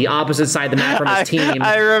on the opposite side of the map from his team.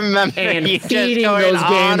 I remember and you feeding just those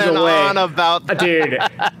games away. On about that. Dude,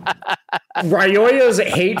 Ryoya's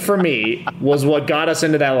hate for me was what got us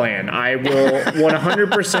into that LAN. I will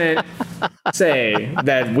 100% say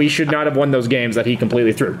that we should not have won those games that he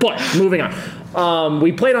completely threw. But moving on.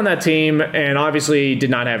 We played on that team and obviously did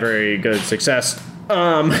not have very good success.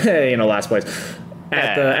 Last place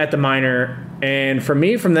at the minor. And for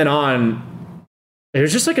me, from then on, it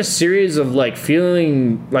was just like a series of like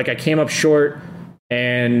feeling like I came up short,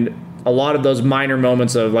 and a lot of those minor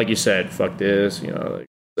moments of, like you said, fuck this, like.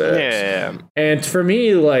 And for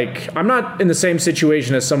me, like, I'm not in the same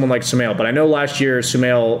situation as someone like Sumail, but I know last year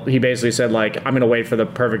Sumail, he basically said like, I'm going to wait for the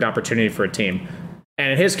perfect opportunity for a team.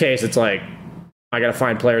 And in his case, it's like, I got to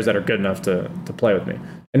find players that are good enough to play with me.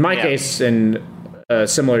 In my case, in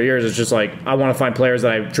similar years, it's just like, I want to find players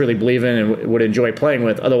that I truly believe in and would enjoy playing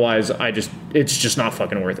with. Otherwise, it's just not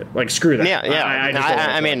fucking worth it. Like, screw that.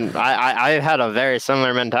 I had a very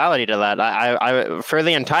similar mentality to that. I for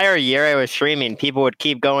the entire year I was streaming, people would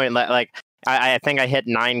keep going. Like I think I hit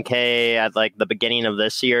 9K at like the beginning of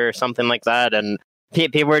this year or something like that, and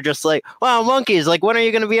people were just like, wow, Monkeys, like, when are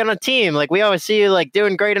you going to be on a team? Like, we always see you like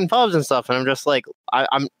doing great in pubs and stuff. And I'm just like,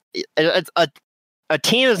 a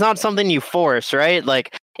team is not something you force, right?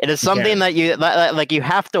 Like, it is something that you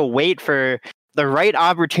have to wait for the right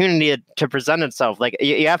opportunity to present itself. Like,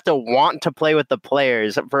 you have to want to play with the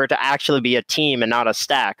players for it to actually be a team and not a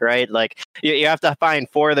stack, right? Like, you have to find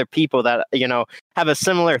 4 other people that, have a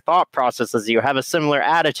similar thought process as you, have a similar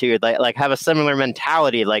attitude, like have a similar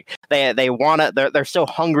mentality. Like, they want to, they're so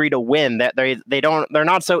hungry to win that they're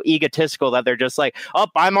not so egotistical that they're just like, oh,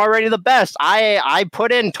 I'm already the best. I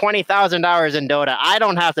put in 20,000 hours in Dota. I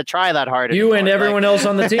don't have to try that hard anymore. You and everyone else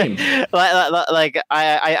on the team.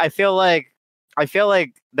 I feel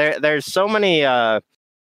like there's so many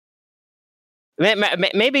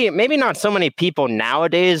maybe not so many people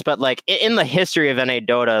nowadays, but like in the history of NA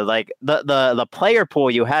Dota, like the player pool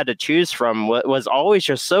you had to choose from was always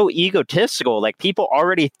just so egotistical. Like, people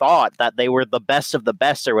already thought that they were the best of the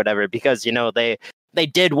best or whatever because they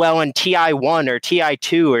did well in TI1 or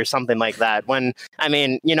TI2 or something like that. When, I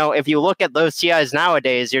mean, if you look at those TIs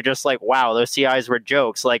nowadays, you're just like, wow, those TIs were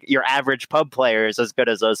jokes. Like, your average pub player is as good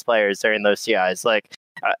as those players during those TIs. Like,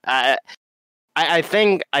 I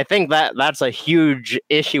think that's a huge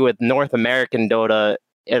issue with North American Dota,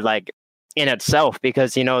 like, in itself,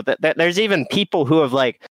 because, there's even people who have,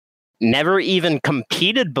 like, never even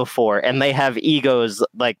competed before, and they have egos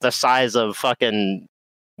like the size of fucking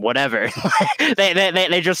whatever.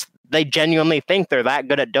 they genuinely think they're that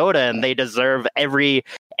good at Dota and they deserve every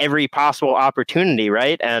every possible opportunity,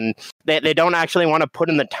 right? And they don't actually want to put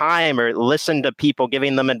in the time or listen to people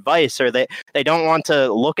giving them advice, or they don't want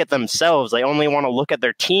to look at themselves. They only want to look at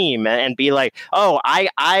their team and be like, oh,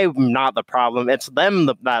 I'm not the problem. It's them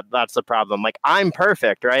that's the problem. Like, I'm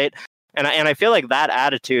perfect, right? And I feel like that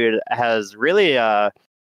attitude has really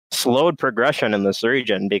slowed progression in this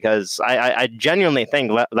region, because I genuinely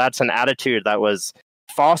think that's an attitude that was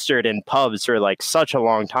fostered in pubs for like such a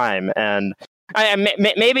long time. And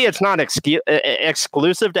maybe it's not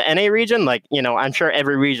exclusive to any region. Like, you know, I'm sure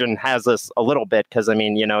every region has this a little bit, because I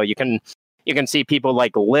mean, you know, you can see people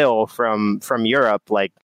like Lil from Europe.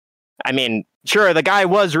 Like, I mean, sure, the guy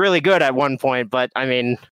was really good at one point, but I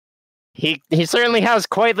mean, he certainly has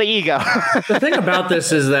quite the ego. The thing about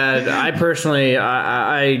this is that I personally,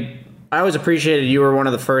 I always appreciated you were one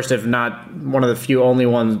of the first, if not one of the few only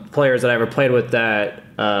players that I ever played with that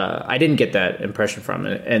I didn't get that impression from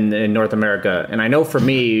in North America. And I know for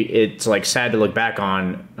me, it's like sad to look back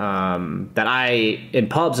on that in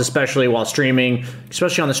pubs, especially while streaming,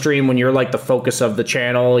 especially on the stream when you're like the focus of the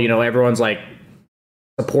channel, you know, everyone's like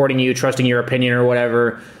supporting you, trusting your opinion or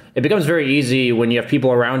whatever. It becomes very easy when you have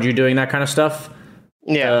people around you doing that kind of stuff.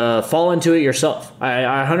 Yeah, fall into it yourself.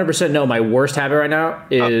 I 100% know my worst habit right now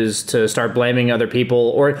is to start blaming other people,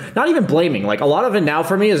 or not even blaming. Like, a lot of it now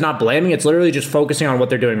for me is not blaming. It's literally just focusing on what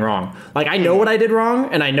they're doing wrong. Like, I know what I did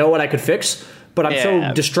wrong and I know what I could fix, but I'm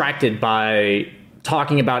so distracted by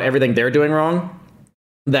talking about everything they're doing wrong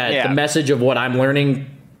that the message of what I'm learning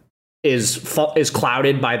is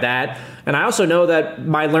clouded by that. And I also know that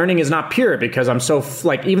my learning is not pure, because I'm so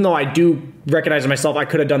even though I do recognize myself, I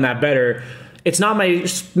could have done that better. It's not my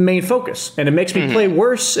main focus, and it makes me play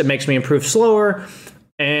worse. It makes me improve slower.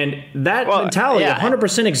 And that mentality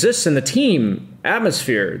 100% exists in the team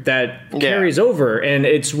atmosphere that carries over. And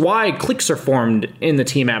it's why cliques are formed in the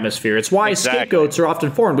team atmosphere. It's why scapegoats are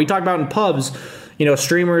often formed. We talk about in pubs, you know,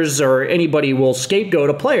 streamers or anybody will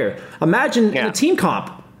scapegoat a player. Imagine in a team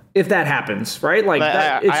comp if that happens, right? Like,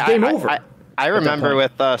 it's game over. I remember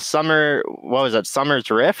with Summer, what was it?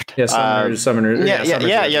 Summer's Rift. Yeah, Summer.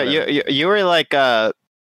 You were like,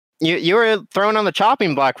 you were thrown on the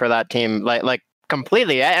chopping block for that team, like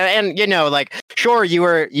completely. And you know, like, sure, you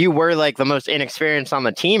were like the most inexperienced on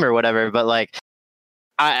the team or whatever, but like,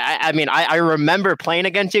 I mean, I remember playing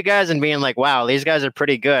against you guys and being like, wow, these guys are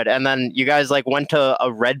pretty good. And then you guys like went to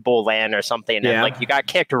a Red Bull LAN or something, and like you got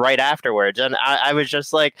kicked right afterwards. And I was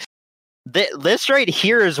just like, this right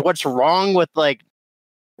here is what's wrong with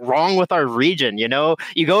our region. You know,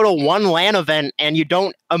 you go to one LAN event and you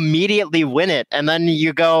don't immediately win it, and then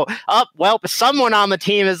you go, oh, well, someone on the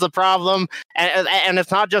team is the problem. And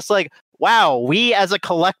it's not just like, wow, we as a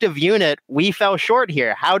collective unit, we fell short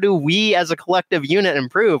here. How do we as a collective unit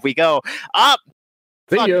improve? We go, up.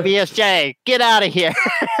 Fuck BSJ, get out of here.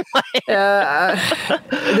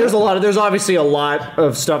 There's obviously a lot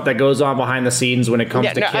of stuff that goes on behind the scenes when it comes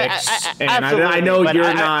to kicks. And I know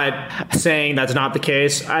you're not saying that's not the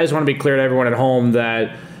case. I just want to be clear to everyone at home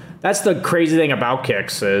that that's the crazy thing about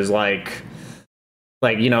kicks is like,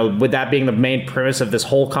 you know, with that being the main premise of this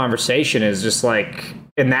whole conversation is just like,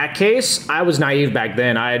 in that case, I was naive back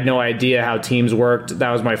then. I had no idea how teams worked.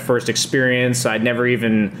 That was my first experience. I'd never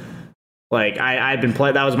even... Like, I'd been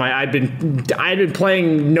playing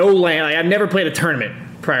no LAN. Like, I'd never played a tournament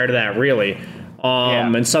prior to that, really.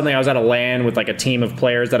 And suddenly I was at a LAN with like a team of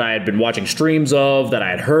players that I had been watching streams of, that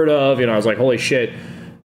I had heard of. You know, I was like, holy shit.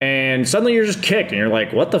 And suddenly you're just kicked, and you're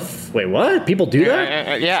like, what the wait, what? People do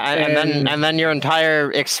that? And then your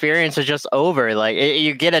entire experience is just over. Like,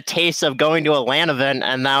 you get a taste of going to a LAN event,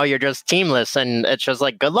 and now you're just teamless, and it's just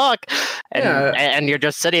like, good luck. And you're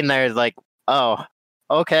just sitting there like, oh,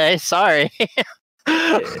 okay, sorry.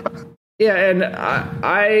 And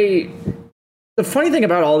the funny thing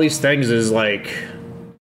about all these things is, like,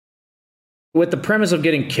 with the premise of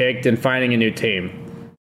getting kicked and finding a new team,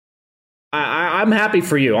 I'm happy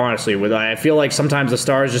for you, honestly. I feel like sometimes the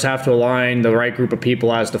stars just have to align, the right group of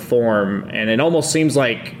people has to form, and it almost seems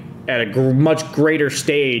like at a much greater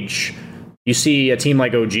stage, you see a team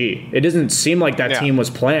like OG. It doesn't seem like that team was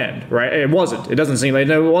planned, right? It wasn't. It doesn't seem like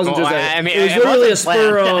it wasn't just that. I mean, it was literally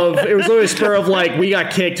a spur of like, we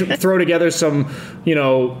got kicked, throw together some, you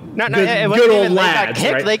know, good old lads.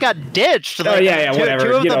 Right? They got ditched. Like, whatever.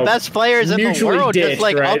 Two of the best players in the world ditched, just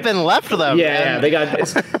like up and left them. They got,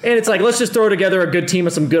 and it's like, let's just throw together a good team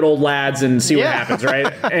of some good old lads and see what happens,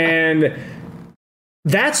 right? And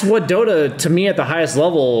that's what Dota, to me, at the highest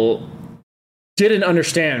level, didn't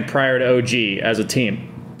understand prior to OG as a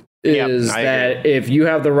team is that if you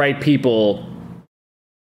have the right people,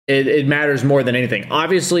 it matters more than anything.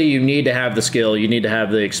 Obviously, you need to have the skill, you need to have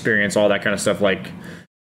the experience, all that kind of stuff. Like,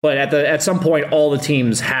 But at some point, all the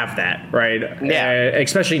teams have that, right? Yeah.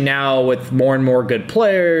 Especially now with more and more good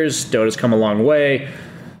players, Dota's come a long way.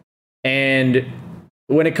 And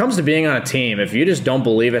when it comes to being on a team, if you just don't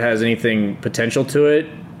believe it has anything potential to it,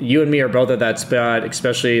 you and me are both at that spot,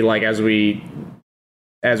 especially like as we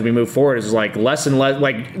move forward, is like less and less,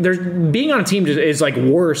 like there's being on a team is like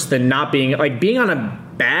worse than not being, like being on a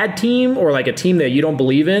bad team or like a team that you don't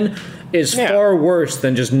believe in is far worse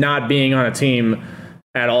than just not being on a team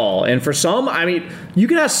at all. And for some, I mean, you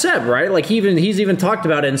can ask Seb, right? Like he's even talked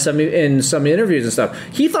about it in some interviews and stuff.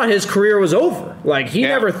 He thought his career was over. Like he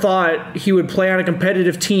never thought he would play on a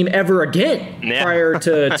competitive team ever again prior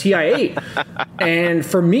to TI8. And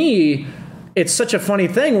for me, it's such a funny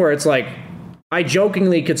thing where it's like, I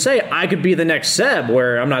jokingly could say I could be the next Seb,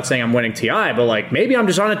 where I'm not saying I'm winning TI, but like maybe I'm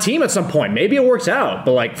just on a team at some point. Maybe it works out.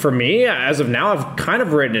 But like for me, as of now, I've kind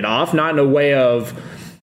of written it off, not in a way of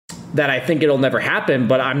that I think it'll never happen,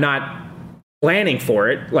 but I'm not planning for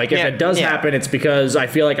it. Like if it does happen, it's because I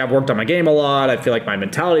feel like I've worked on my game a lot. I feel like my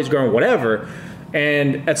mentality's grown, whatever.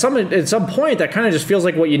 And at some point, that kind of just feels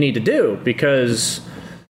like what you need to do, because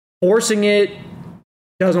forcing it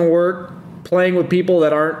doesn't work. Playing with people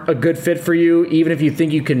that aren't a good fit for you, even if you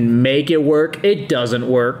think you can make it work, it doesn't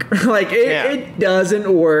work. It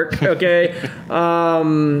doesn't work, okay?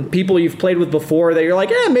 People you've played with before that you're like,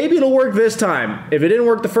 maybe it'll work this time. If it didn't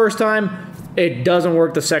work the first time, it doesn't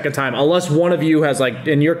work the second time. Unless one of you has, like,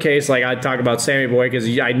 in your case, like I talk about Sammy Boy,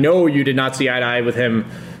 because I know you did not see eye to eye with him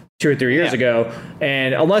 2 or 3 years ago.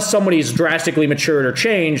 And unless somebody's drastically matured or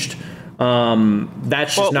changed,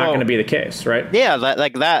 that's just not going to be the case, right? Yeah,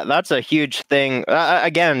 that's a huge thing.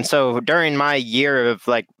 Again, so during my year of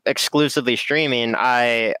like exclusively streaming,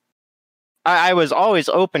 I was always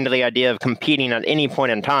open to the idea of competing at any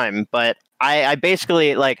point in time, but I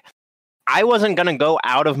basically, like, I wasn't going to go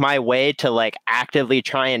out of my way to like actively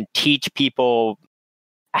try and teach people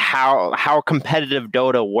how competitive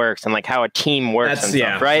Dota works and like how a team works and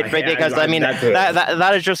stuff, right? Because I mean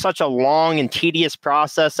that is just such a long and tedious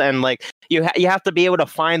process, and like you have to be able to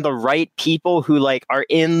find the right people who like are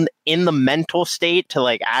in the mental state to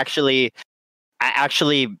like actually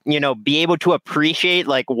be able to appreciate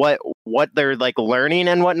like what they're like learning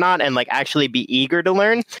and whatnot, and like actually be eager to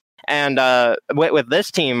learn. And with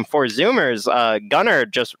this team for Zoomers, Gunnar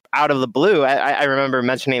just out of the blue, I remember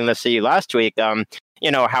mentioning this to you last week.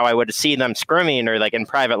 How I would see them scrimming or like in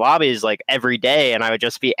private lobbies like every day, and I would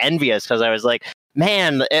just be envious because I was like,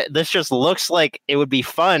 man, this just looks like it would be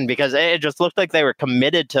fun, because it just looked like they were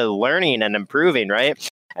committed to learning and improving, right?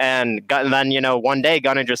 And then, one day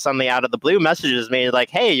Gunnar just suddenly out of the blue messages me like,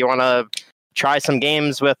 hey, you want to try some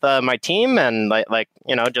games with my team and like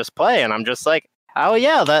just play? And I'm just like, oh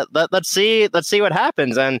yeah, let's see what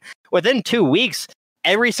happens. And within 2 weeks,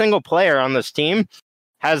 every single player on this team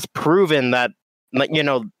has proven that, like,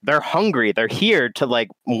 they're hungry. They're here to like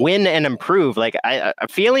win and improve. Like,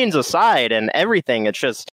 feelings aside and everything, it's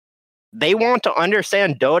just they want to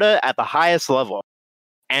understand Dota at the highest level,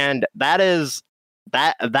 and that is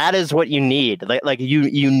what you need. Like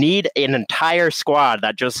you need an entire squad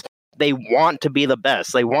that just they want to be the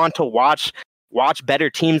best. They want to watch better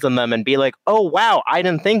teams than them and be like, oh wow, I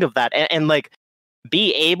didn't think of that, and like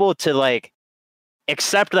be able to like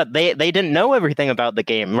accept that they didn't know everything about the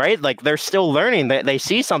game, right? Like they're still learning. They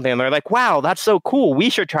see something and they're like, wow, that's so cool. We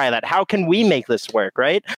should try that. How can we make this work,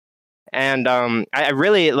 right? And I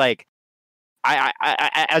really like, I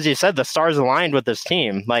as you said, the stars aligned with this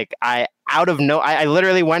team. Like I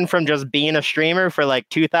literally went from just being a streamer for like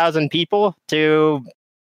 2,000 people to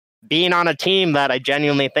being on a team that I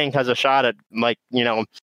genuinely think has a shot at like,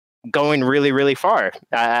 going really, really far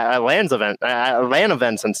at LAN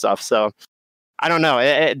events and stuff. So I don't know.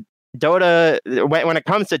 Dota, when it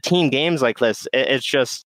comes to team games like this, it's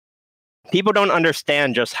just people don't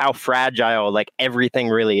understand just how fragile like everything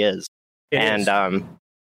really is,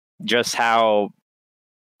 just how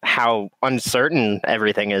uncertain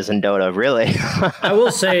everything is in Dota. Really, I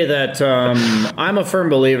will say that I'm a firm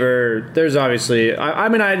believer. There's obviously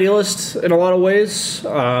I'm an idealist in a lot of ways.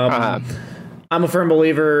 I'm a firm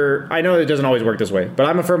believer. I know it doesn't always work this way, but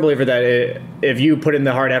I'm a firm believer that if you put in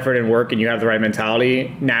the hard effort and work and you have the right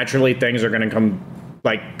mentality, naturally things are going to come,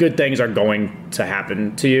 like good things are going to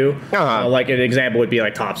happen to you. Like an example would be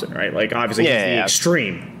like Thompson, right? Like obviously he's the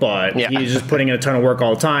extreme, but he's just putting in a ton of work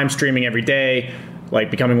all the time, streaming every day, like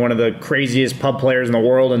becoming one of the craziest pub players in the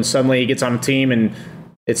world. And suddenly he gets on a team and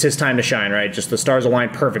it's his time to shine, right? Just the stars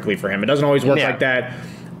align perfectly for him. It doesn't always work like that.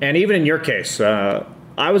 And even in your case,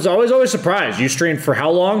 I was always surprised. You streamed for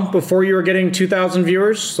how long before you were getting 2,000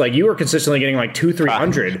 viewers? Like, you were consistently getting like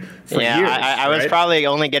 200-300 for years. I was probably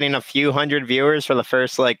only getting a few hundred viewers for the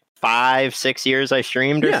first like 5-6 years I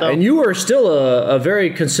streamed or so. And you were still a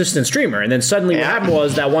very consistent streamer. And then suddenly what happened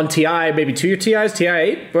was that one TI, maybe 2 TIs,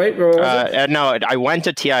 TI8, right? No, I went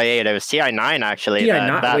to TI8. It was TI9 actually.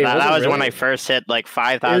 That was when I first hit like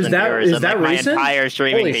 5,000 viewers in like my entire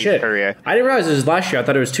streaming career. I didn't realize it was last year. I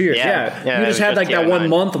thought it was 2 years. Yeah. You just had like that 1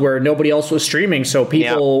 month where nobody else was streaming. So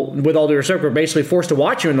people, with all due respect, were basically forced to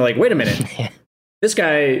watch you. And they're like, wait a minute. This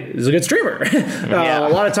guy is a good streamer. A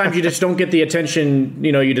lot of times you just don't get the attention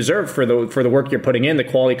you deserve for the work you're putting in, the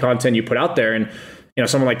quality content you put out there. And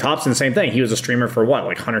someone like Thompson, same thing. He was a streamer for what,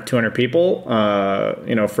 like 100, 200 people,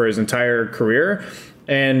 for his entire career.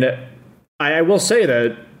 And I will say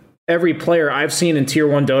that every player I've seen in Tier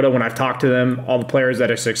 1 Dota, when I've talked to them, all the players that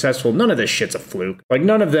are successful, none of this shit's a fluke. Like,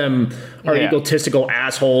 none of them are egotistical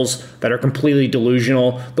assholes that are completely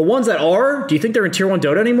delusional. The ones that are, do you think they're in Tier 1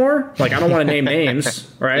 Dota anymore? Like, I don't want to name names,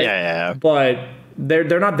 right? Yeah. But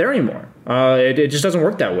they're not there anymore. It just doesn't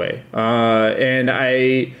work that way. And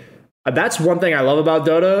that's one thing I love about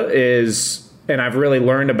Dota is, and I've really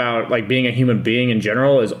learned about like being a human being in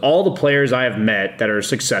general, is all the players I have met that are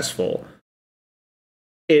successful.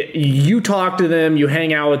 You talk to them, you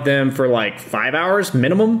hang out with them for like 5 hours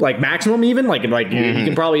minimum, like maximum even. Like you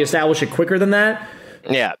can probably establish it quicker than that.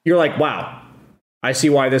 Yeah. You're like, wow, I see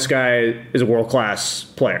why this guy is a world-class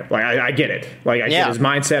player. Like, I get it. Like, I get his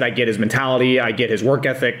mindset, I get his mentality, I get his work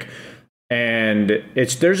ethic. And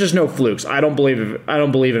there's just no flukes. I don't believe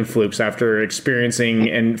in flukes after experiencing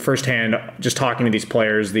and firsthand just talking to these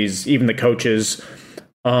players, even the coaches,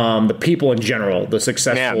 the people in general, the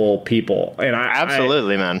successful people. And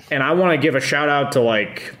absolutely, man. And I want to give a shout out to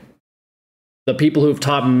like the people who've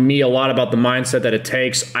taught me a lot about the mindset that it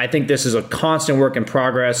takes. I think this is a constant work in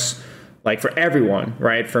progress, like for everyone,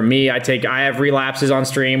 right? For me, I have relapses on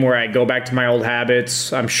stream where I go back to my old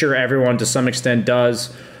habits. I'm sure everyone to some extent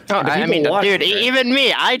does. I mean, dude, even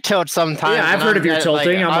me, I tilt sometimes. Yeah, I've heard of your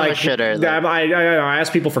tilting. I'm like, a shitter. I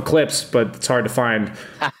ask people for clips, but it's hard to find.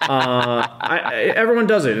 Everyone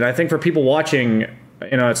does it. And I think for people watching,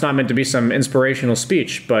 it's not meant to be some inspirational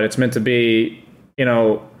speech, but it's meant to be,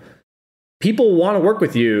 people want to work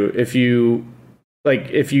with you if you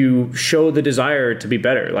show the desire to be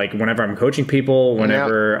better. Like whenever I'm coaching people,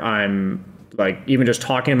 whenever I'm like even just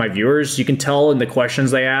talking to my viewers, you can tell in the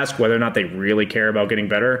questions they ask whether or not they really care about getting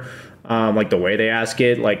better. Like the way they ask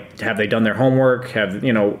it, like have they done their homework, have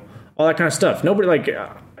all that kind of stuff. Nobody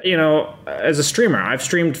as a streamer, I've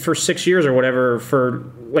streamed for 6 years or whatever for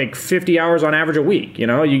like 50 hours on average a week.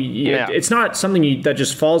 It's not something that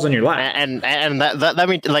just falls on your lap. And that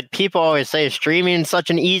mean, like people always say streaming is such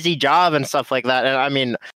an easy job and stuff like that. And I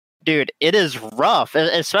mean, dude, it is rough,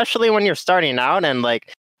 especially when you're starting out and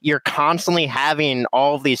like you're constantly having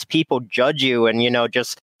all of these people judge you and,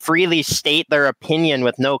 just freely state their opinion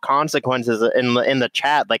with no consequences in the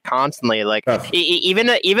chat, like constantly, like even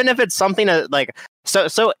if it's something like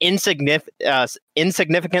so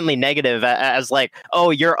insignificantly negative as like, oh,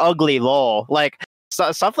 you're ugly, lol, like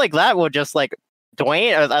stuff like that will just like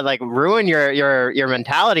ruin your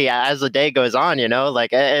mentality as the day goes on. Like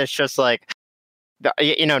it's just like,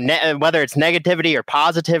 whether it's negativity or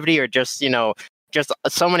positivity or just just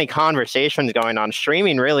so many conversations going on.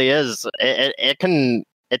 Streaming really is. It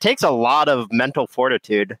takes a lot of mental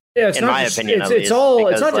fortitude. Yeah, in my opinion. It's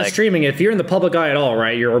not just streaming. If you're in the public eye at all,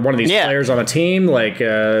 right? You're one of these players on a team. Like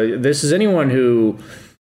this is anyone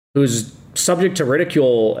who's subject to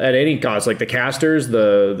ridicule at any cost. Like the casters,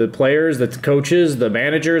 the players, the coaches, the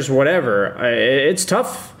managers, whatever. It's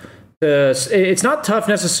tough. It's not tough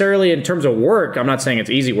necessarily in terms of work. I'm not saying it's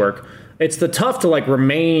easy work. It's the tough to like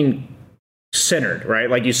remain centered, right?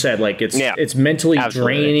 Like you said, like it's mentally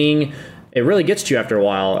draining. It really gets to you after a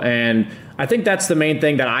while. And I think that's the main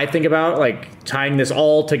thing that I think about, like tying this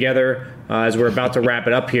all together as we're about to wrap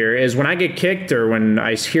it up here, is when I get kicked or when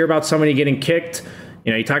I hear about somebody getting kicked,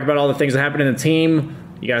 you talk about all the things that happen in the team.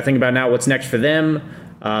 You got to think about now what's next for them.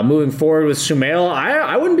 Moving forward with Sumail,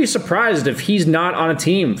 I wouldn't be surprised if he's not on a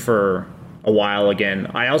team for a while again.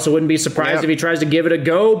 I also wouldn't be surprised if he tries to give it a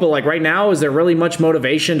go, but like right now, is there really much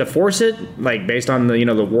motivation to force it? Like based on the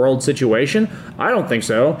the world situation, I don't think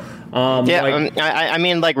so. I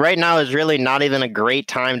mean, like right now is really not even a great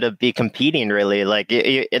time to be competing. Really, like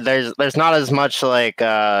there's not as much like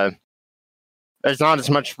there's not as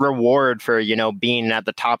much reward for being at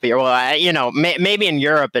the top of your. Well, maybe in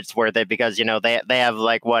Europe it's worth it because they have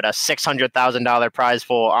like what, a $600,000 prize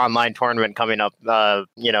pool online tournament coming up in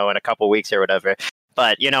a couple weeks or whatever.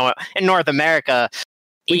 But in North America,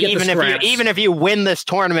 even if you win this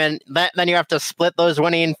tournament, then you have to split those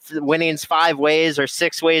winnings 5 ways or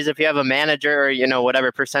 6 ways if you have a manager, or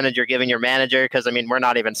whatever percentage you're giving your manager. Because I mean, we're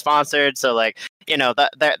not even sponsored, so like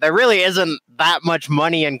there really isn't that much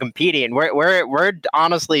money in competing. We're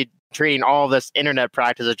honestly treating all this internet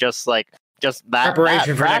practice as just that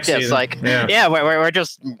preparation for practice. Like we're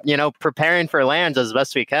just preparing for lands as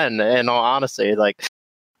best we can. In all honesty, like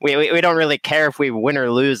we don't really care if we win or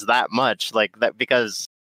lose that much, like that, because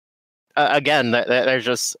again,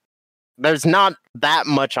 there's not that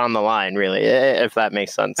much on the line, really, if that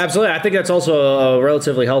makes sense. Absolutely. I think that's also a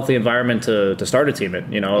relatively healthy environment to start a team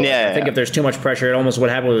in. I think if there's too much pressure, it almost what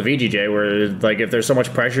happened with VGJ, where like if there's so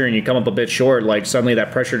much pressure and you come up a bit short, like suddenly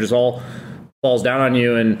that pressure just all falls down on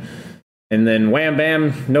you, and then wham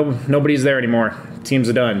bam, nobody's there anymore. Teams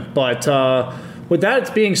are done. But with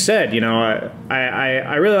that being said,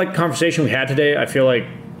 I really like the conversation we had today. I feel like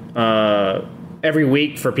every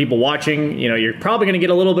week for people watching, you're probably going to get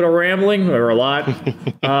a little bit of rambling, or a lot.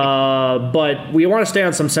 But we want to stay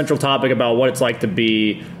on some central topic about what it's like to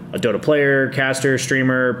be a Dota player, caster,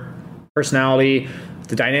 streamer, personality,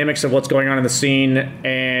 the dynamics of what's going on in the scene.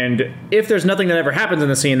 And if there's nothing that ever happens in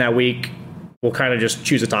the scene that week, we'll kind of just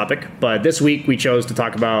choose a topic. But this week we chose to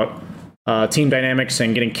talk about team dynamics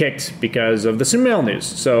and getting kicked because of the Sumail news.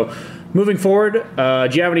 So moving forward, do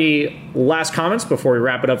you have any last comments before we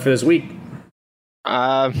wrap it up for this week?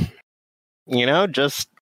 Just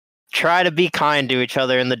try to be kind to each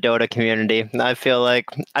other in the Dota community. I feel like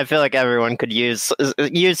everyone could use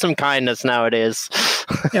some kindness nowadays.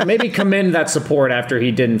 Yeah, maybe commend that support after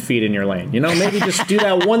he didn't feed in your lane. Maybe just do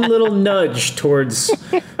that one little nudge towards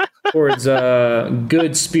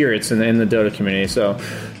good spirits in the Dota community. So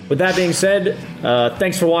with that being said,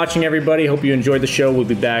 thanks for watching, everybody. Hope you enjoyed the show. We'll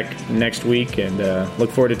be back next week, and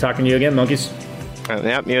look forward to talking to you again, monkeys.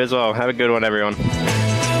 Yep, you as well. Have a good one, everyone.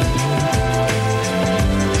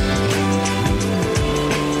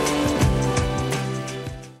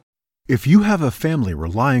 If you have a family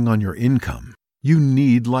relying on your income, you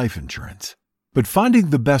need life insurance. But finding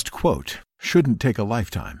the best quote shouldn't take a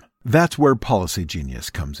lifetime. That's where Policy Genius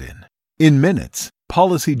comes in. In minutes,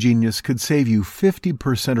 Policy Genius could save you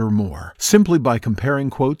 50% or more simply by comparing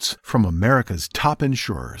quotes from America's top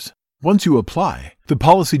insurers. Once you apply, the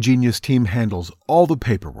Policy Genius team handles all the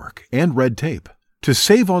paperwork and red tape. To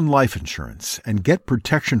save on life insurance and get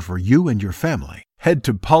protection for you and your family, head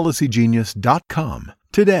to policygenius.com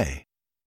today.